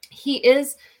he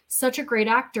is such a great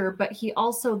actor, but he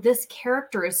also, this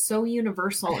character is so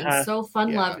universal and so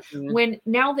fun loved. When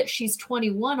now that she's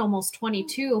 21, almost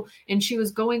 22, and she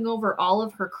was going over all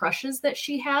of her crushes that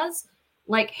she has,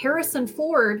 like Harrison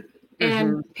Ford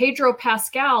and Pedro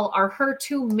Pascal are her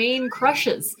two main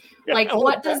crushes. Like,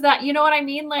 what does that, you know what I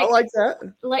mean? Like, I like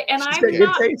that. Like, and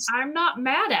She's I'm not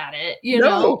mad at it, you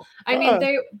know. I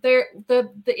mean, they're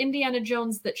the Indiana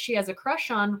Jones that she has a crush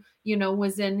on, you know,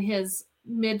 was in his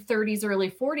mid 30s,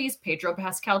 early 40s, Pedro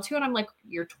Pascal too. And I'm like,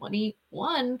 you're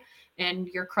 21 and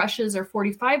your crushes are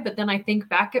 45. But then I think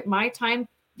back at my time,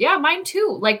 yeah, mine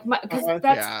too. Like, because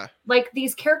that's like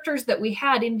these characters that we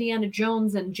had, Indiana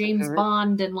Jones and James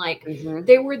Bond, and like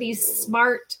they were these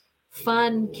smart,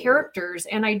 fun characters.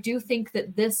 And I do think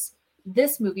that this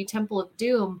movie, Temple of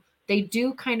Doom, they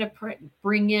do kind of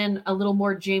bring in a little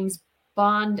more James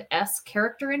Bond-esque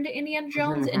character into Indiana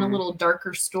Jones in a little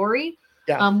darker story.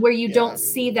 Where you don't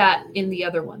see that in the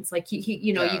other ones. Like he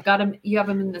you know, you have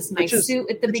him in this nice suit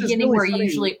at the beginning, really where you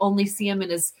usually only see him in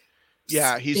his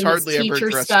he's hardly ever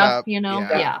dressed stuff, up, you know.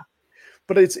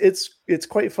 But it's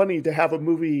quite funny to have a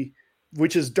movie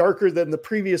which is darker than the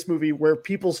previous movie where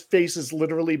people's faces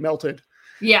literally melted.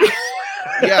 Yeah.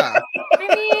 I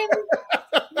mean,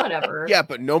 whatever. Yeah,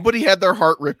 but nobody had their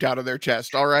heart ripped out of their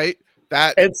chest, all right?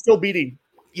 That and still beating.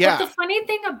 Yeah. But the funny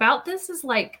thing about this is,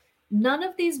 like, none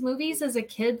of these movies as a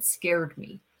kid scared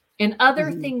me, and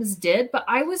other things did, but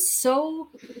I was so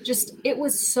it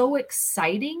was so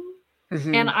exciting.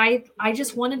 And I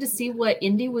just wanted to see what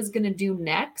Indy was going to do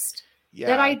next.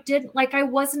 That I didn't, like, I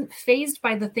wasn't fazed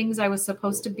by the things I was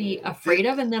supposed to be afraid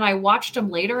of. And then I watched them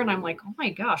later and I'm like, oh my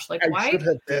gosh, like, why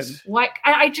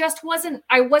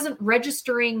I wasn't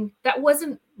registering. That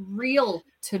wasn't real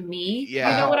to me. You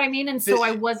know what I mean? And so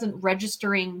I wasn't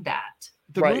registering that.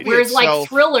 Whereas like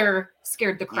Thriller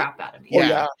scared the crap out of me.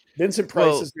 Vincent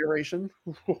Price's narration.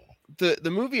 The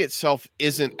movie itself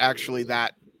isn't actually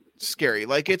that scary.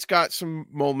 Like, it's got some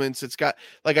moments. It's got,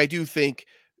 like, I do think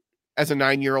as a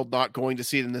 9-year-old not going to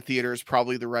see it in the theater is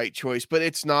probably the right choice, but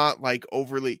it's not like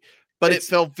overly, but it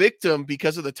fell victim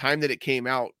because of the time that it came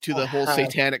out to the whole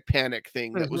satanic panic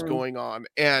thing that was going on.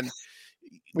 And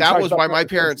that was why my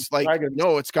parents like,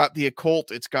 no, it's got the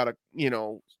occult. It's got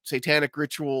satanic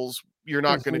rituals. You're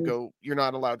not going to go, you're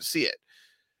not allowed to see it.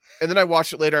 And then I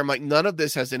watched it later. I'm like, none of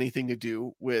this has anything to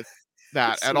do with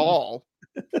that at all.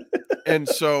 And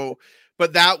so,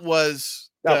 but that was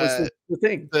the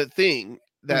thing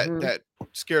that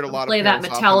scared a lot of play that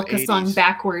Metallica song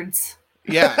backwards.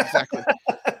 Yeah, exactly.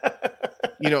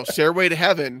 Stairway to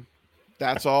Heaven.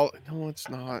 That's all. No, it's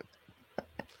not.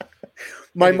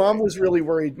 My mom was really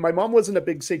worried. My mom wasn't a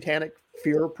big satanic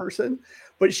fear person,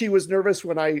 but she was nervous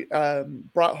when I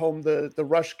brought home the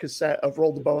Rush cassette of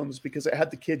Roll the Bones because it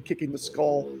had the kid kicking the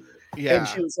skull. Yeah. And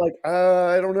she was like,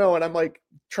 I don't know. And I'm like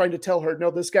trying to tell her, no,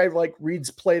 this guy like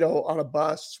reads Plato on a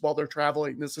bus while they're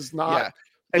traveling. This is not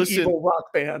an evil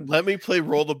rock band. Let me play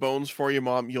Roll the Bones for you,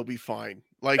 Mom. You'll be fine.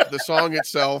 Like, the song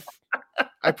itself,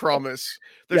 I promise.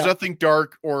 There's nothing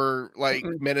dark or like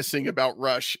menacing about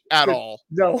Rush at all.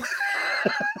 No.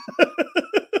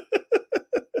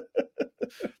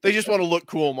 They just want to look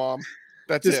cool, Mom.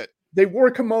 That's it. They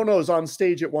wore kimonos on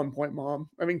stage at one point, Mom.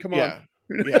 I mean, come on.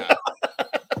 Yeah.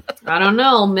 I don't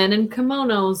know. Men in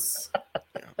kimonos.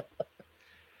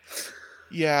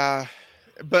 Yeah.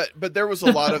 But there was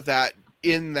a lot of that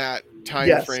in that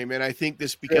time frame. And I think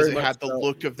this, because it had the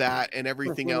look of that and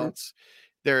everything else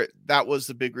there, that was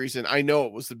the big reason. I know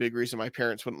it was the big reason my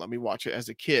parents wouldn't let me watch it as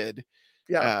a kid.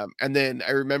 Yeah. And then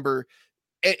I remember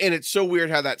and it's so weird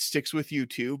how that sticks with you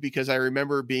too, because I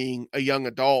remember being a young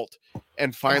adult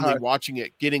and finally watching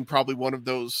it, getting probably one of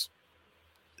those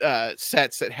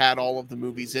sets that had all of the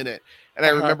movies in it. And I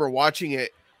remember watching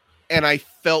it and I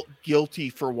felt guilty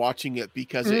for watching it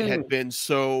because it had been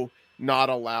so not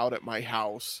allowed at my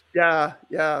house. Yeah.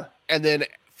 Yeah. And then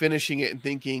finishing it and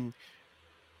thinking,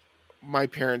 my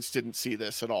parents didn't see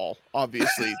this at all.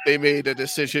 Obviously, they made a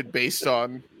decision based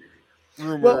on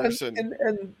rumors.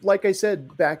 And like I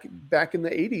said, back in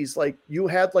the 80s, like you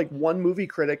had like one movie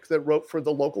critic that wrote for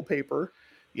the local paper.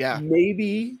 Yeah.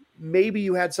 Maybe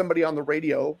you had somebody on the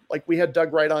radio. Like we had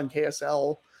Doug Wright on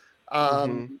KSL.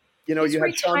 You know, he's you had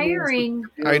retiring.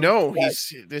 I know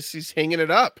he's hanging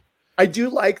it up. I do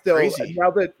like though, Crazy.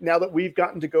 now that we've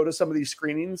gotten to go to some of these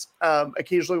screenings,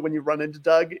 occasionally when you run into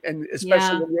Doug, and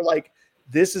especially when you're like,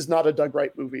 this is not a Doug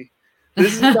Wright movie.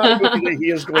 This is not a movie that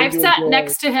he is going I've to sat enjoy.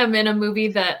 next to him in a movie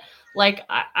that like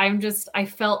I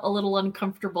felt a little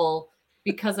uncomfortable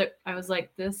because I was like,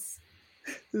 this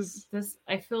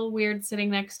I feel weird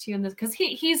sitting next to you in this, because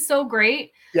he's so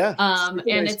great. Yeah.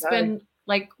 And it's been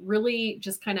like really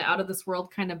just kind of out of this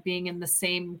world, kind of being in the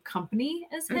same company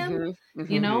as him,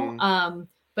 you know?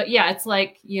 But yeah, it's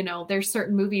like, you know, there's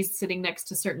certain movies sitting next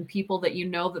to certain people that you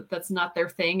know that's not their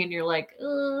thing. And you're like,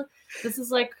 this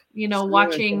is like, you know,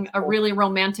 watching a really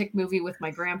romantic movie with my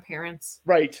grandparents.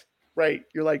 Right.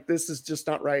 You're like, this is just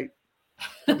not right.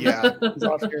 Yeah. He's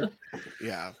off here.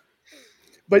 Yeah.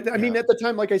 But I mean, at the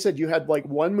time, like I said, you had like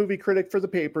one movie critic for the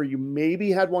paper. You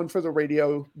maybe had one for the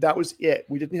radio. That was it.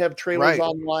 We didn't have trailers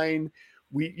online.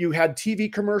 You had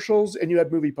TV commercials and you had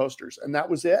movie posters, and that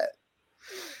was it.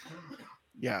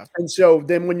 Yeah. And so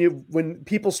then when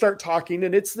people start talking,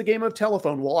 and it's the game of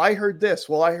telephone. Well, I heard this.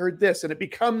 Well, I heard this. And it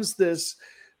becomes this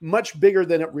much bigger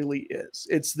than it really is.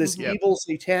 It's this evil,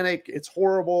 satanic, it's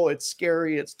horrible, it's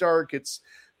scary, it's dark, it's,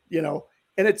 you know,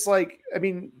 and it's like, I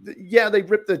mean, yeah, they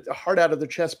rip the heart out of their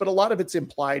chest, but a lot of it's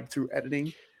implied through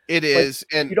editing. It is.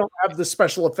 Like, and you don't have the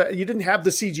special effect. You didn't have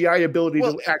the CGI ability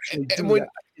to actually do that.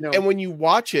 You know? And when you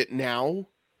watch it now,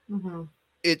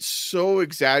 it's so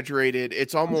exaggerated.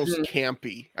 It's almost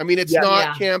campy. I mean, it's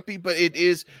not campy, but it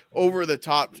is over the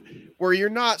top where you're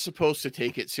not supposed to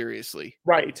take it seriously.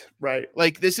 Right.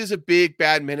 Like, this is a big,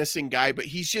 bad, menacing guy, but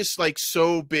he's just like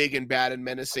so big and bad and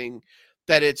menacing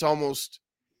that it's almost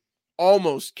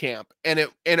camp. And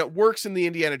it works in the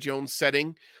Indiana Jones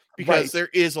setting because there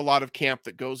is a lot of camp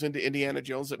that goes into Indiana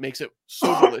Jones that makes it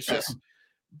so delicious.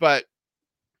 But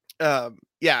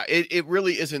it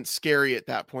really isn't scary at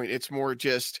that point. It's more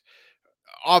just,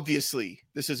 obviously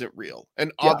this isn't real.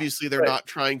 And obviously they're not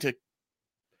trying to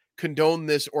condone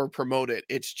this or promote it.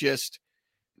 It's just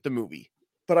the movie.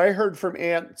 But I heard from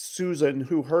Aunt Susan,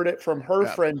 who heard it from her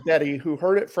friend Betty, who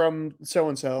heard it from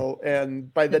so-and-so.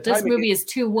 And by the time this movie is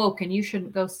too woke and you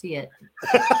shouldn't go see it.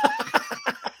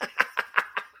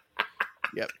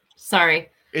 Yep. Sorry.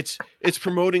 It's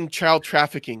promoting child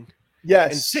trafficking.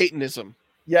 Yes. And Satanism.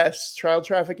 Yes. Child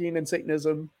trafficking and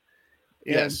Satanism.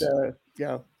 And, yes.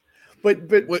 But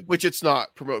which it's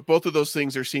not promote. Both of those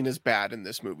things are seen as bad in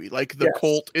this movie. Like the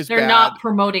cult is They're bad. not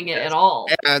promoting it at all.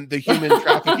 And the human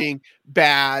trafficking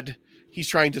bad. He's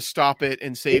trying to stop it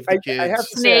and save the kids. I have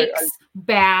to Snakes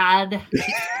bad.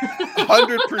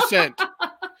 100%.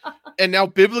 And now,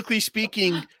 biblically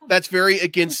speaking, that's very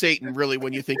against Satan, really,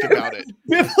 when you think about it.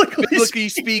 Biblically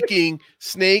speaking,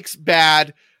 snakes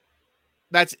bad.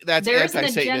 That's there's an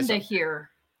anti-Satanism. agenda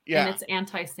here. Yeah. And it's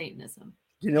anti-Satanism.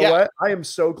 You know what? I am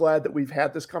so glad that we've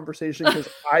had this conversation because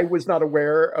I was not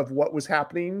aware of what was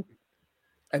happening.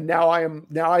 And now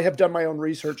I have done my own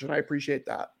research and I appreciate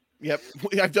that. Yep.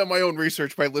 I've done my own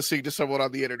research by listening to someone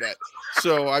on the internet.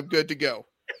 So I'm good to go.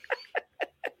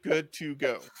 Good to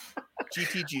go.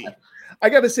 GTG. I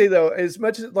got to say though, as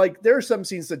much as like there are some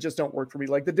scenes that just don't work for me.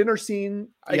 Like the dinner scene,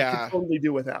 I could totally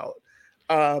do without.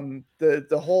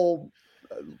 The whole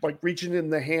like reaching in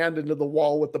the hand into the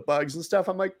wall with the bugs and stuff.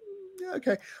 I'm like, yeah,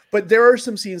 okay. But there are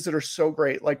some scenes that are so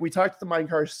great. Like we talked the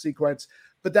minecart sequence,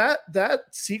 but that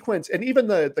sequence and even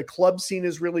the club scene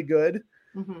is really good.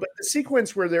 But the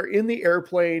sequence where they're in the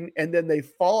airplane and then they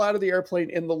fall out of the airplane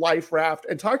in the life raft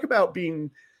and talk about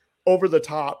being over the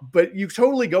top, but you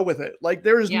totally go with it. Like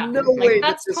there's no way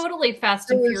that's totally Fast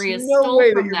and Furious. No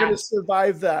way that you're going to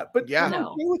survive that. But yeah, I'm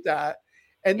okay with that.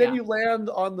 And then you land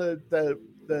on the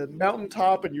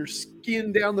mountaintop and you're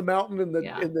skiing down the mountain in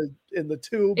the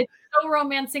tube. It's so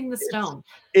romancing the stone.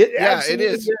 It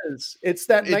is. It's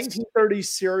that 1930s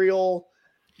serial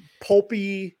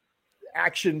pulpy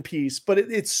action piece, but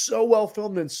it's so well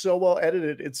filmed and so well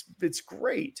edited. It's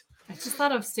great. I just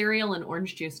thought of cereal and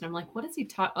orange juice, and I'm like, what is he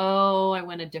talking? Oh, I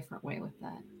went a different way with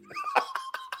that.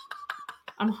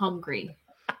 I'm hungry.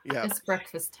 Yeah. It's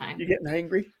breakfast time. You getting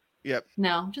hangry? Yep.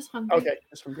 No, just hungry. Okay,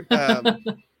 just hungry. Um,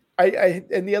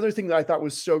 And the other thing that I thought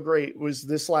was so great was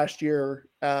this last year,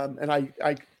 and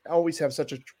I always have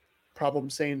such a problem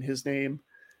saying his name,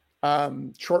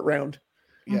 Short Round.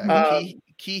 yeah.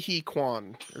 Ki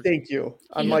Kwan. Thank you.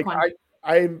 I'm Ki-Hee like Kwan.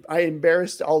 I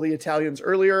embarrassed all the Italians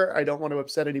earlier. I don't want to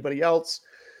upset anybody else,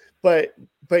 but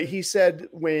he said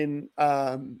when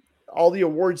all the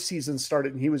awards season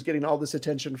started and he was getting all this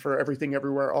attention for Everything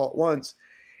Everywhere All at Once,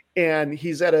 and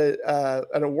he's at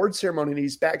an award ceremony and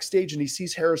he's backstage and he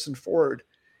sees Harrison Ford,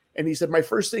 and he said my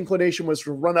first inclination was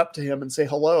to run up to him and say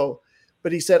hello,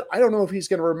 but he said I don't know if he's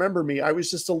going to remember me. I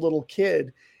was just a little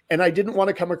kid. And I didn't want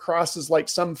to come across as like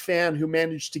some fan who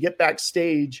managed to get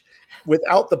backstage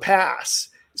without the pass.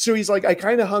 So he's like, I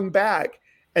kind of hung back.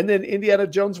 And then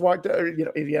Harrison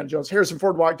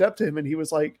Ford walked up to him and he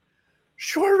was like,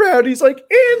 Short Round. He's like,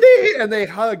 Andy. And they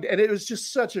hugged. And it was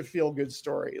just such a feel good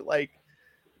story. Like,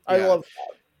 I love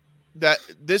that.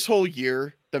 This whole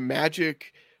year, the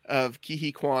magic of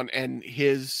Ki-Hee Kwan and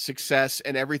his success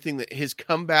and everything, that his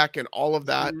comeback and all of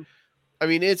that. Mm-hmm. I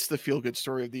mean, it's the feel-good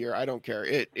story of the year. I don't care.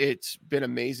 It's been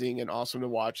amazing and awesome to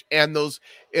watch. And those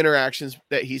interactions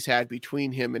that he's had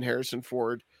between him and Harrison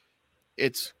Ford,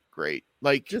 it's great.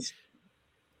 Like,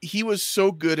 he was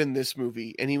so good in this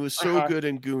movie, and he was so good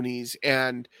in Goonies.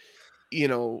 And, you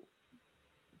know,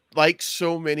 like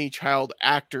so many child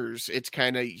actors, it's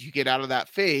kind of, you get out of that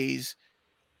phase,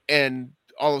 and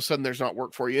all of a sudden there's not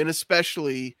work for you. And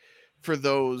especially for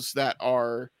those that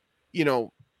are, you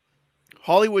know,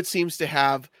 Hollywood seems to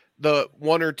have the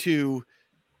one or two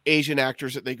Asian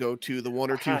actors that they go to, the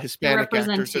one or two Hispanic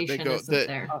actors that they go.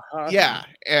 Yeah.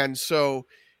 And so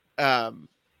that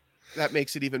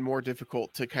makes it even more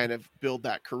difficult to kind of build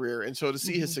that career. And so to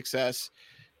see his success,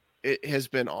 it has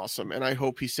been awesome. And I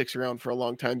hope he sticks around for a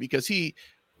long time because he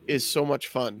is so much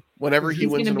fun. Whenever he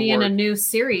wins an award. He's going to be in a new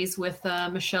series with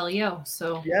Michelle Yeoh.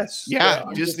 So yes. Yeah.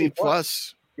 Disney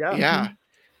Plus. Yeah.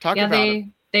 Talk about it.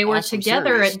 They were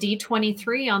together at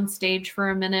D23 on stage for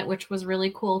a minute, which was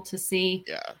really cool to see.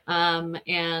 Yeah.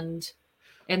 And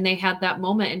they had that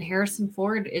moment, and Harrison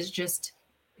Ford is just,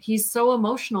 he's so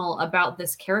emotional about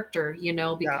this character, you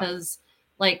know, because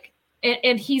like,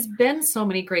 and he's been so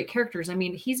many great characters. I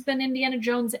mean, he's been Indiana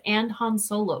Jones and Han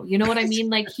Solo. You know what I mean?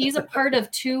 Like, he's a part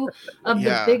of two of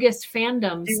the biggest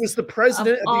fandoms. He was the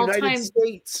president of the United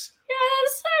States.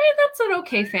 Yes, that's an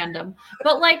okay fandom.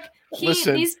 But like,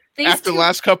 Listen, these after the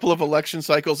last couple of election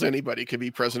cycles, anybody could be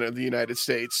president of the United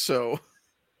States. So,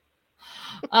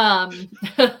 but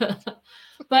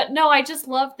no, I just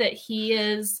love that he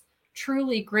is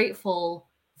truly grateful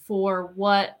for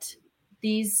what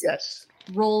these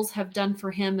roles have done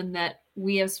for him, and that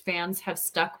we as fans have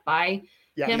stuck by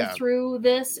him through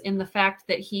this, in the fact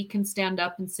that he can stand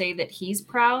up and say that he's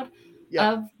proud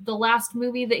of the last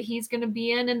movie that he's going to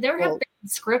be in. And there have been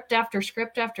script after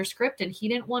script after script, and he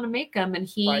didn't want to make them, and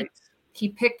he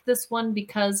picked this one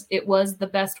because it was the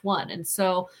best one. And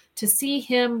so to see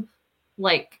him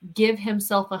like give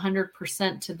himself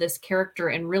 100% to this character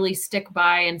and really stick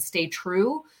by and stay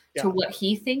true to what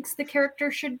he thinks the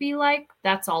character should be like,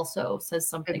 that's also says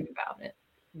something about it.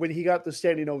 When he got the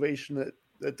standing ovation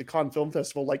at the Cannes Film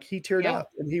Festival, like, he teared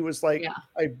up, and he was like,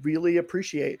 I really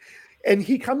appreciate. And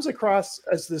he comes across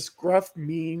as this gruff,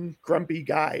 mean, grumpy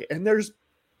guy. And there's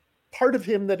part of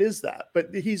him that is that.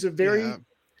 But he's a very...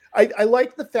 I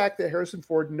like the fact that Harrison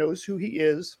Ford knows who he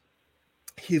is.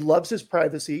 He loves his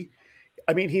privacy.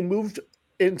 I mean, he moved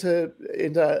into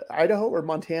Idaho or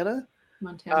Montana.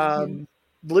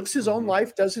 Lives his own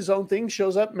life, does his own thing,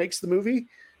 shows up, makes the movie,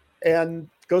 and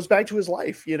goes back to his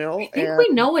life, you know? I think we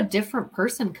know a different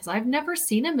person, because I've never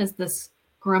seen him as this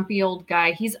grumpy old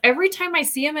guy. Every time I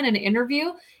see him in an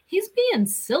interview, he's being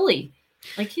silly.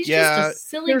 Like, he's just a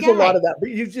silly guy. There's a lot of that, but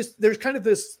there's kind of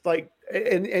this, like,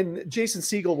 and Jason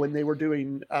Segel, when they were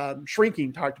doing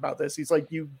Shrinking, talked about this. He's like,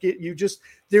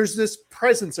 there's this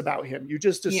presence about him. You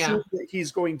just assume that he's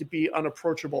going to be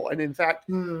unapproachable. And in fact,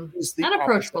 he's the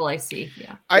unapproachable. opposite.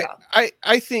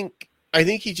 I see. I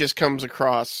think he just comes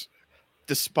across,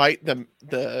 despite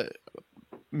the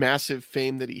massive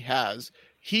fame that he has,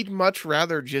 he'd much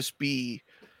rather just be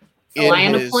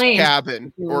in his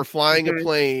cabin or flying a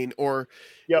plane or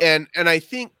and I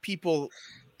think people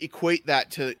equate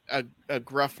that to a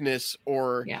gruffness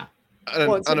or an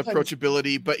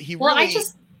unapproachability, but he really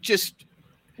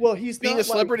he's being a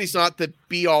celebrity is not the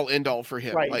be all end all for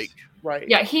him. Right.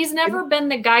 Yeah, he's never been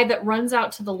the guy that runs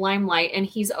out to the limelight, and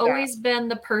he's always been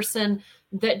the person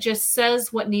that just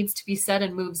says what needs to be said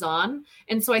and moves on.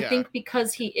 And so I think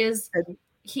because he is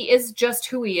just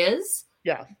who he is,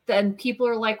 Yeah. then people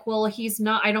are like, well, he's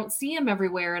not, I don't see him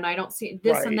everywhere and I don't see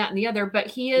this Right. and that and the other, but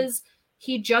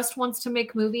he just wants to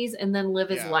make movies and then live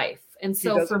his Yeah. life. And He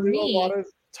so doesn't for do me, a lot of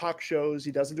talk shows.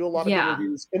 He doesn't do a lot of Yeah.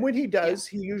 interviews. And when he does,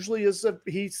 he usually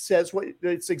he says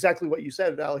it's exactly what you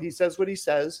said, Val. He says what he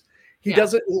says. He Yeah.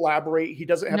 doesn't elaborate. He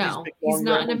doesn't have these No, big, he's long,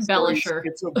 not an rambling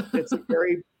stories. embellisher. It's a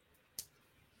very,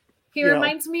 he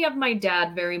reminds me of my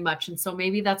dad very much. And so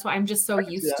maybe that's why I'm just so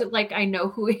used to, like, I know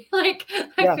who he, like,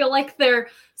 I feel like they're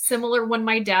similar. When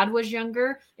my dad was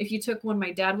younger, if you took when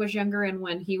my dad was younger and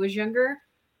when he was younger,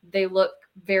 they look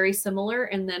very similar.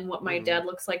 And then what my dad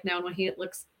looks like now and when he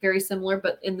looks very similar,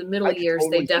 but in the middle years,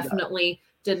 they definitely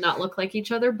did not look like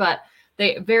each other, but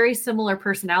they very similar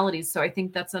personalities. So I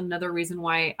think that's another reason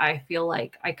why I feel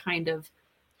like I kind of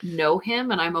know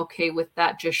him and I'm okay with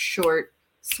that, just short,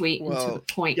 sweet, and to the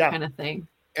point kind of thing.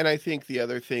 And I think the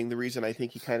other thing, the reason I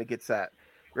think he kind of gets that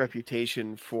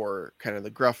reputation for kind of the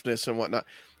gruffness and whatnot,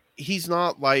 he's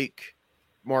not like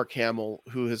Mark Hamill,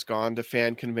 who has gone to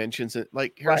fan conventions, and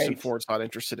like Harrison Ford's not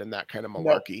interested in that kind of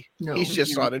malarkey. No. He's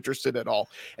just not interested at all.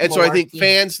 And so I think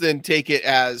fans then take it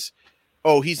as,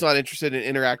 oh, he's not interested in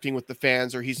interacting with the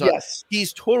fans, or he's not. Yes.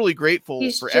 He's totally grateful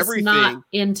for just everything. Not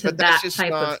into that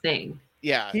type of thing.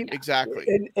 Yeah,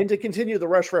 exactly. And to continue the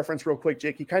Rush reference real quick,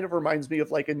 Jake, he kind of reminds me of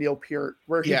like a Neil Peart,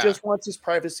 where he just wants his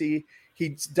privacy.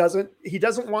 He doesn't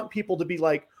want people to be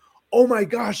like, oh my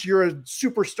gosh, you're a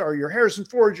superstar. You're Harrison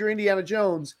Ford. You're Indiana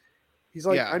Jones. He's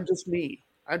like, I'm just me.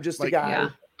 I'm just a guy. Yeah.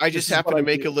 I just happen to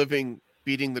make a living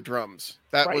beating the drums.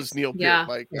 That was Neil Peart.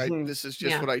 Like, this is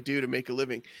just what I do to make a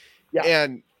living. Yeah.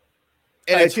 And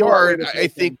it's hard, I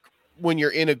think, when you're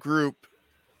in a group,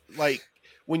 like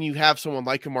when you have someone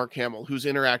like a Mark Hamill who's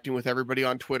interacting with everybody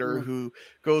on Twitter, who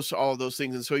goes to all of those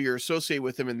things. And so you're associated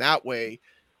with him in that way,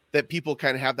 that people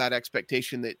kind of have that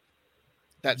expectation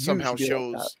that somehow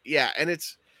shows. Like that. And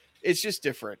it's just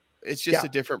different. It's just a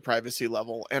different privacy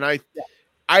level. And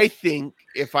I think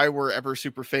if I were ever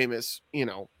super famous, you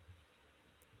know,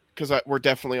 because we're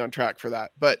definitely on track for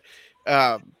that. But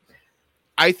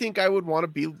I think I would want to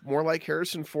be more like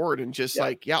Harrison Ford and just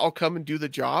I'll come and do the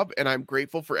job. And I'm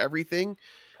grateful for everything.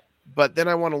 But then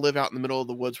I want to live out in the middle of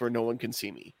the woods where no one can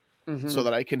see me, so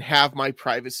that I can have my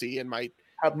privacy and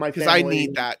because I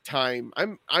need that time.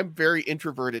 I'm very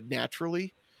introverted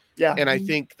naturally. Yeah. And I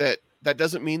think that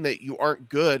doesn't mean that you aren't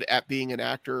good at being an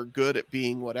actor or good at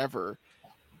being whatever.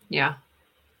 Yeah.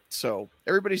 So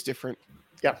everybody's different.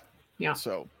 Yeah. Yeah.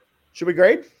 So should we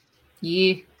grade?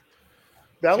 Yeah.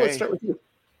 Val, let's start with you.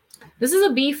 This is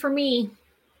a B for me.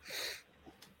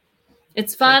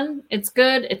 It's fun. It's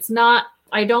good. It's not,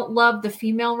 I don't love the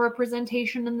female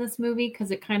representation in this movie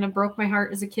because it kind of broke my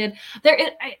heart as a kid.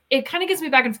 It kind of gets me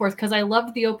back and forth because I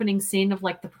loved the opening scene of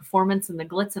like the performance and the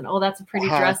glitz and that's a pretty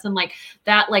dress and like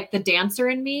that, like the dancer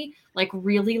in me, like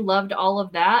really loved all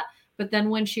of that. But then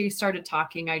when she started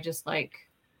talking, I just like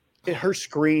her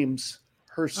screams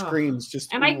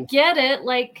just. And I get it.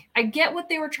 Like I get what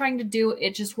they were trying to do.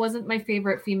 It just wasn't my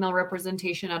favorite female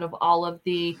representation out of all of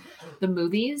the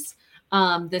movies.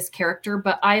 This character,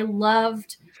 but I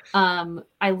loved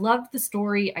the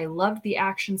story. I loved the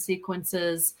action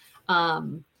sequences.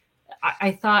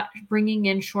 I thought bringing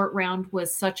in Short Round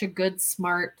was such a good,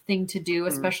 smart thing to do,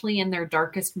 especially in their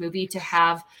darkest movie, to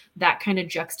have that kind of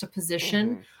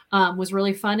juxtaposition was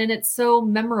really fun. And it's so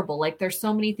memorable. Like there's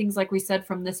so many things, like we said,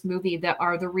 from this movie that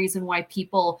are the reason why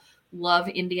people love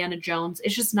Indiana Jones.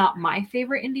 It's just not my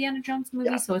favorite Indiana Jones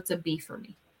movie. So it's a B for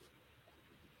me.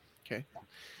 Okay.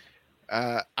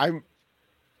 I'm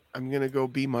gonna go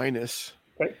B-.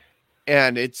 Okay.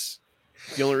 And it's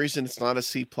the only reason it's not a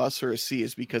C+ or a C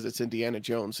is because it's Indiana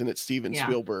Jones and it's Steven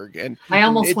Spielberg. And I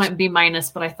almost went B-,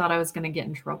 but I thought I was gonna get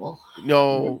in trouble.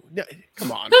 No,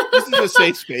 come on. This is a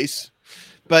safe space.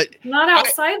 But not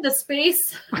outside the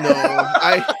space. No,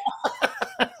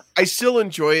 I still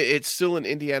enjoy it. It's still an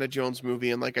Indiana Jones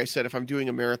movie, and like I said, if I'm doing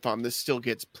a marathon, this still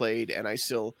gets played, and I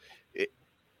still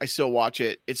watch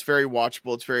it. It's very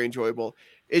watchable. It's very enjoyable.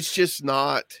 It's just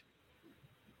not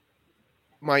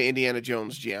my Indiana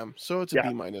Jones jam. So it's a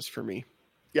B- for me.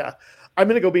 Yeah. I'm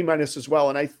going to go B- as well.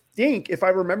 And I think if I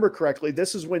remember correctly,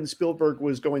 this is when Spielberg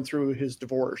was going through his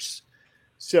divorce.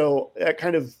 So that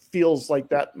kind of feels like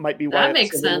that might be why that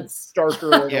makes sense.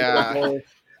 Darker.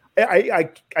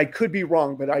 I could be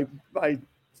wrong, but I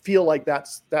feel like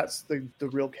that's the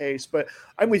real case. But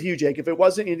I'm with you, Jake. If it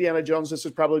wasn't Indiana Jones, this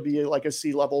would probably be like a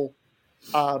C-level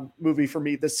movie for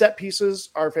me. The set pieces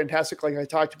are fantastic, like I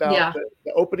talked about. Yeah.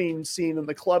 The opening scene in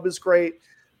the club is great.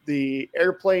 The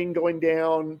airplane going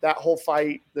down, that whole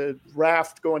fight, the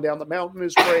raft going down the mountain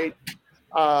is great.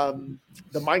 The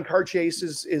minecart chase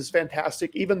is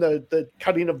fantastic. Even the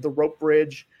cutting of the rope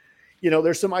bridge.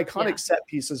 There's some iconic set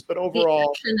pieces, but overall, the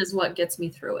action is what gets me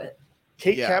through it.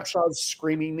 Kate Capshaw's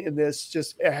screaming in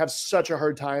this I have such a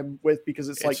hard time with, because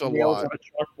it's like nails on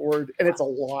a chalkboard, and it's a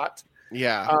lot.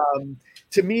 Yeah.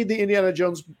 To me, the Indiana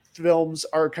Jones films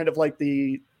are kind of like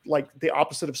the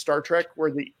opposite of Star Trek,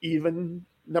 where the even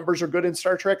numbers are good in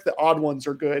Star Trek, the odd ones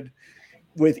are good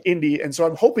with Indy. And so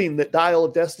I'm hoping that Dial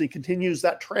of Destiny continues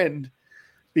that trend,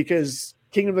 because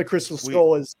Kingdom of the Crystal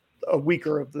Skull is a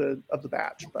weaker of the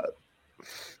batch, but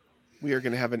we are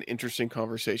going to have an interesting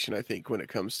conversation, I think, when it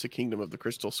comes to Kingdom of the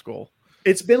Crystal Skull.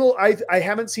 It's been, I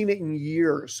haven't seen it in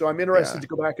years, so I'm interested to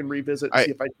go back and revisit and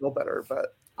see if I feel better.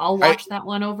 But I'll watch that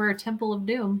one over Temple of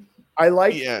Doom. I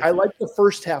like the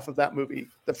first half of that movie.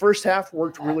 The first half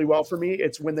worked really well for me.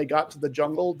 It's when they got to the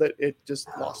jungle that it just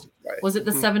lost its way. Was it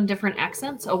the 7 different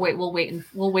accents? Oh wait, we'll wait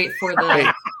for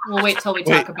the. We'll wait till we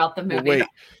talk about the movie.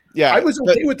 Yeah, I was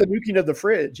okay with the nuking of the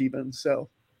fridge, even so.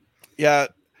 Yeah.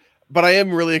 But I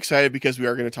am really excited because we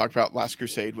are going to talk about Last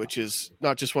Crusade, which is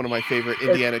not just one of my favorite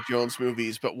Indiana Jones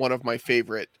movies, but one of my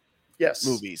favorite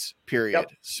movies, period.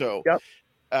 Yep. So,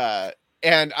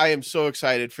 and I am so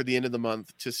excited for the end of the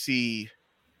month to see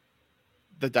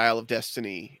the Dial of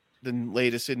Destiny, the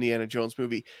latest Indiana Jones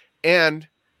movie. And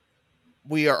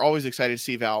we are always excited to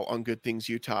see Val on Good Things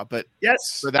Utah, but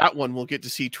for that one, we'll get to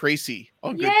see Tracy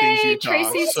on Good Things Utah.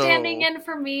 Tracy's standing in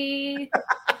for me.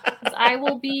 I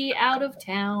will be out of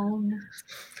town.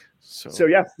 So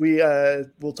yeah,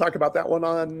 we'll talk about that one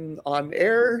on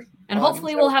air. And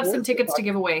hopefully we'll have some tickets to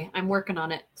give away. I'm working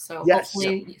on it. So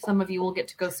hopefully some of you will get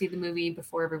to go see the movie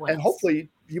before everyone else. Hopefully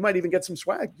you might even get some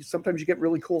swag. Sometimes you get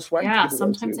really cool swag. Yeah,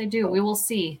 sometimes I do. We will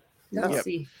see. We'll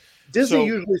see. Disney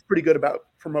usually is pretty good about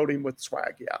promoting with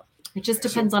swag. Yeah. It just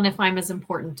depends on if I'm as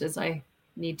important as I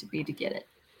need to be to get it.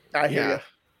 I hear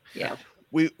you. Yeah.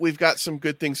 We've got some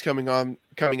good things coming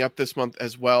up this month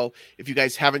as well. If you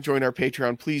guys haven't joined our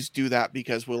Patreon, please do that,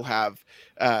 because we'll have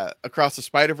Across the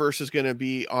Spider-Verse is going to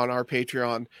be on our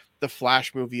Patreon. The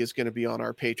Flash movie is going to be on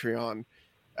our Patreon.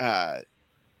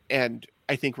 And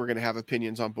I think we're going to have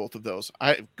opinions on both of those.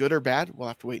 Good or bad, we'll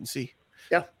have to wait and see.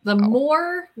 Yeah. The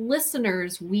more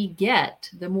listeners we get,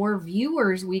 the more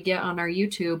viewers we get on our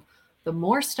YouTube, the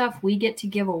more stuff we get to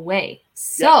give away.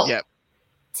 So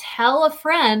tell a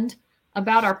friend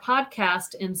about our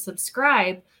podcast and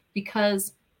subscribe,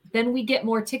 because then we get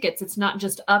more tickets. It's not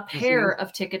just a pair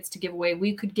of tickets to give away.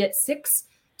 We could get 6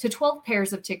 to 12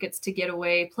 pairs of tickets to get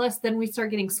away. Plus then we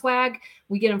start getting swag.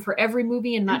 We get them for every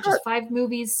movie and not just 5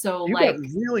 movies. So you got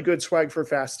really good swag for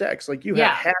Fast X. Like you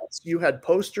had hats, you had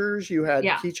posters, you had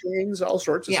keychains, all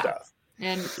sorts of stuff.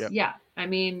 And I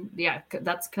mean,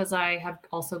 that's because I have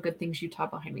also Good Things Utah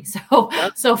behind me.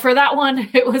 So for that one,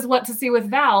 it was what to see with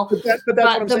Val. But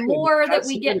the more that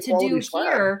we get to do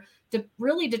here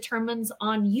really determines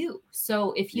on you.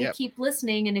 So if you keep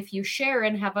listening and if you share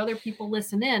and have other people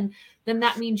listen in, then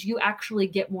that means you actually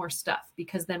get more stuff,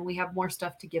 because then we have more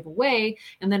stuff to give away.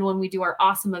 And then when we do our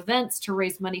awesome events to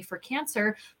raise money for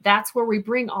cancer, that's where we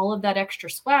bring all of that extra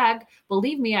swag.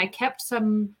 Believe me, I kept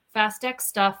some Fast X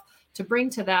stuff to bring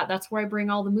to that. That's where I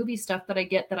bring all the movie stuff that I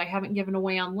get that I haven't given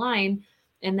away online.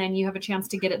 And then you have a chance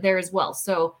to get it there as well.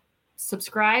 So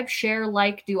subscribe, share,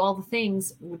 like, do all the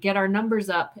things, we get our numbers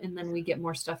up, and then we get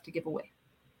more stuff to give away.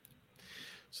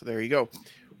 So there you go.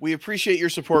 We appreciate your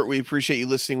support. We appreciate you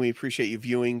listening. We appreciate you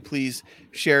viewing. Please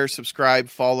share, subscribe,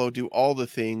 follow, do all the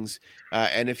things.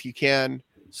 And if you can,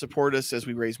 support us as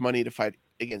we raise money to fight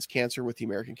against cancer with the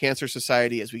American Cancer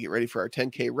Society as we get ready for our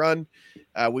 10K run.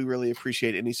 We really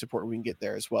appreciate any support we can get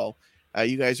there as well.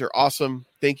 You guys are awesome.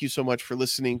 Thank you so much for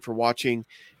listening, for watching,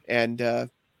 and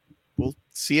we'll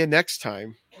see you next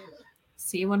time.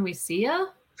 See you when we see you?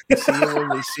 See you when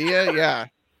we see you? Yeah,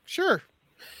 sure.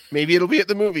 Maybe it'll be at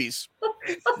the movies.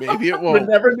 Maybe it won't. You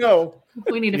never know.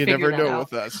 We need to figure that out. You never know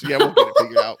with us. Yeah, we'll get it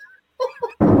figured out.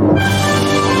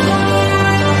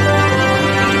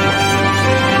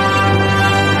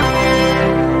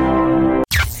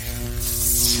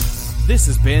 This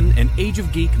has been an Age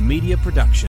of Geek media production.